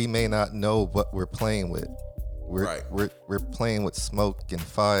may not know what we're playing with. We're playing with smoke and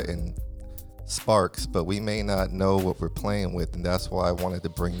fire and sparks, but we may not know what we're playing with, and that's why I wanted to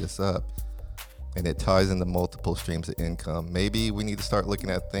bring this up. And it ties into multiple streams of income. Maybe we need to start looking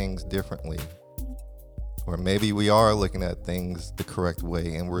at things differently, or maybe we are looking at things the correct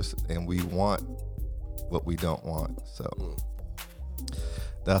way, and we want what we don't want. So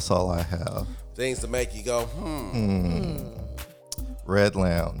that's all I have. Things to make you go, Red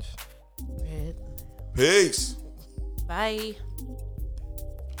Lounge. Red. Peace. Bye.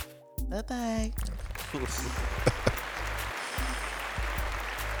 Bye-bye.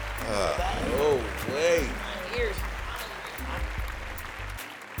 Oh, wait. Ears.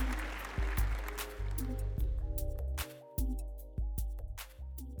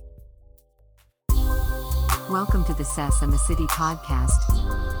 Welcome to the Sesame City Podcast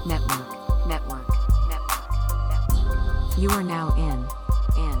Network. You are now in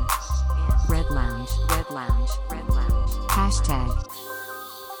Red Lounge. Hashtag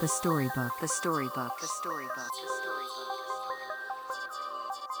the storybook.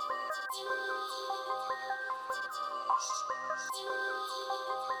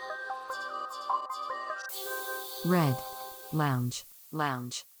 Red Lounge.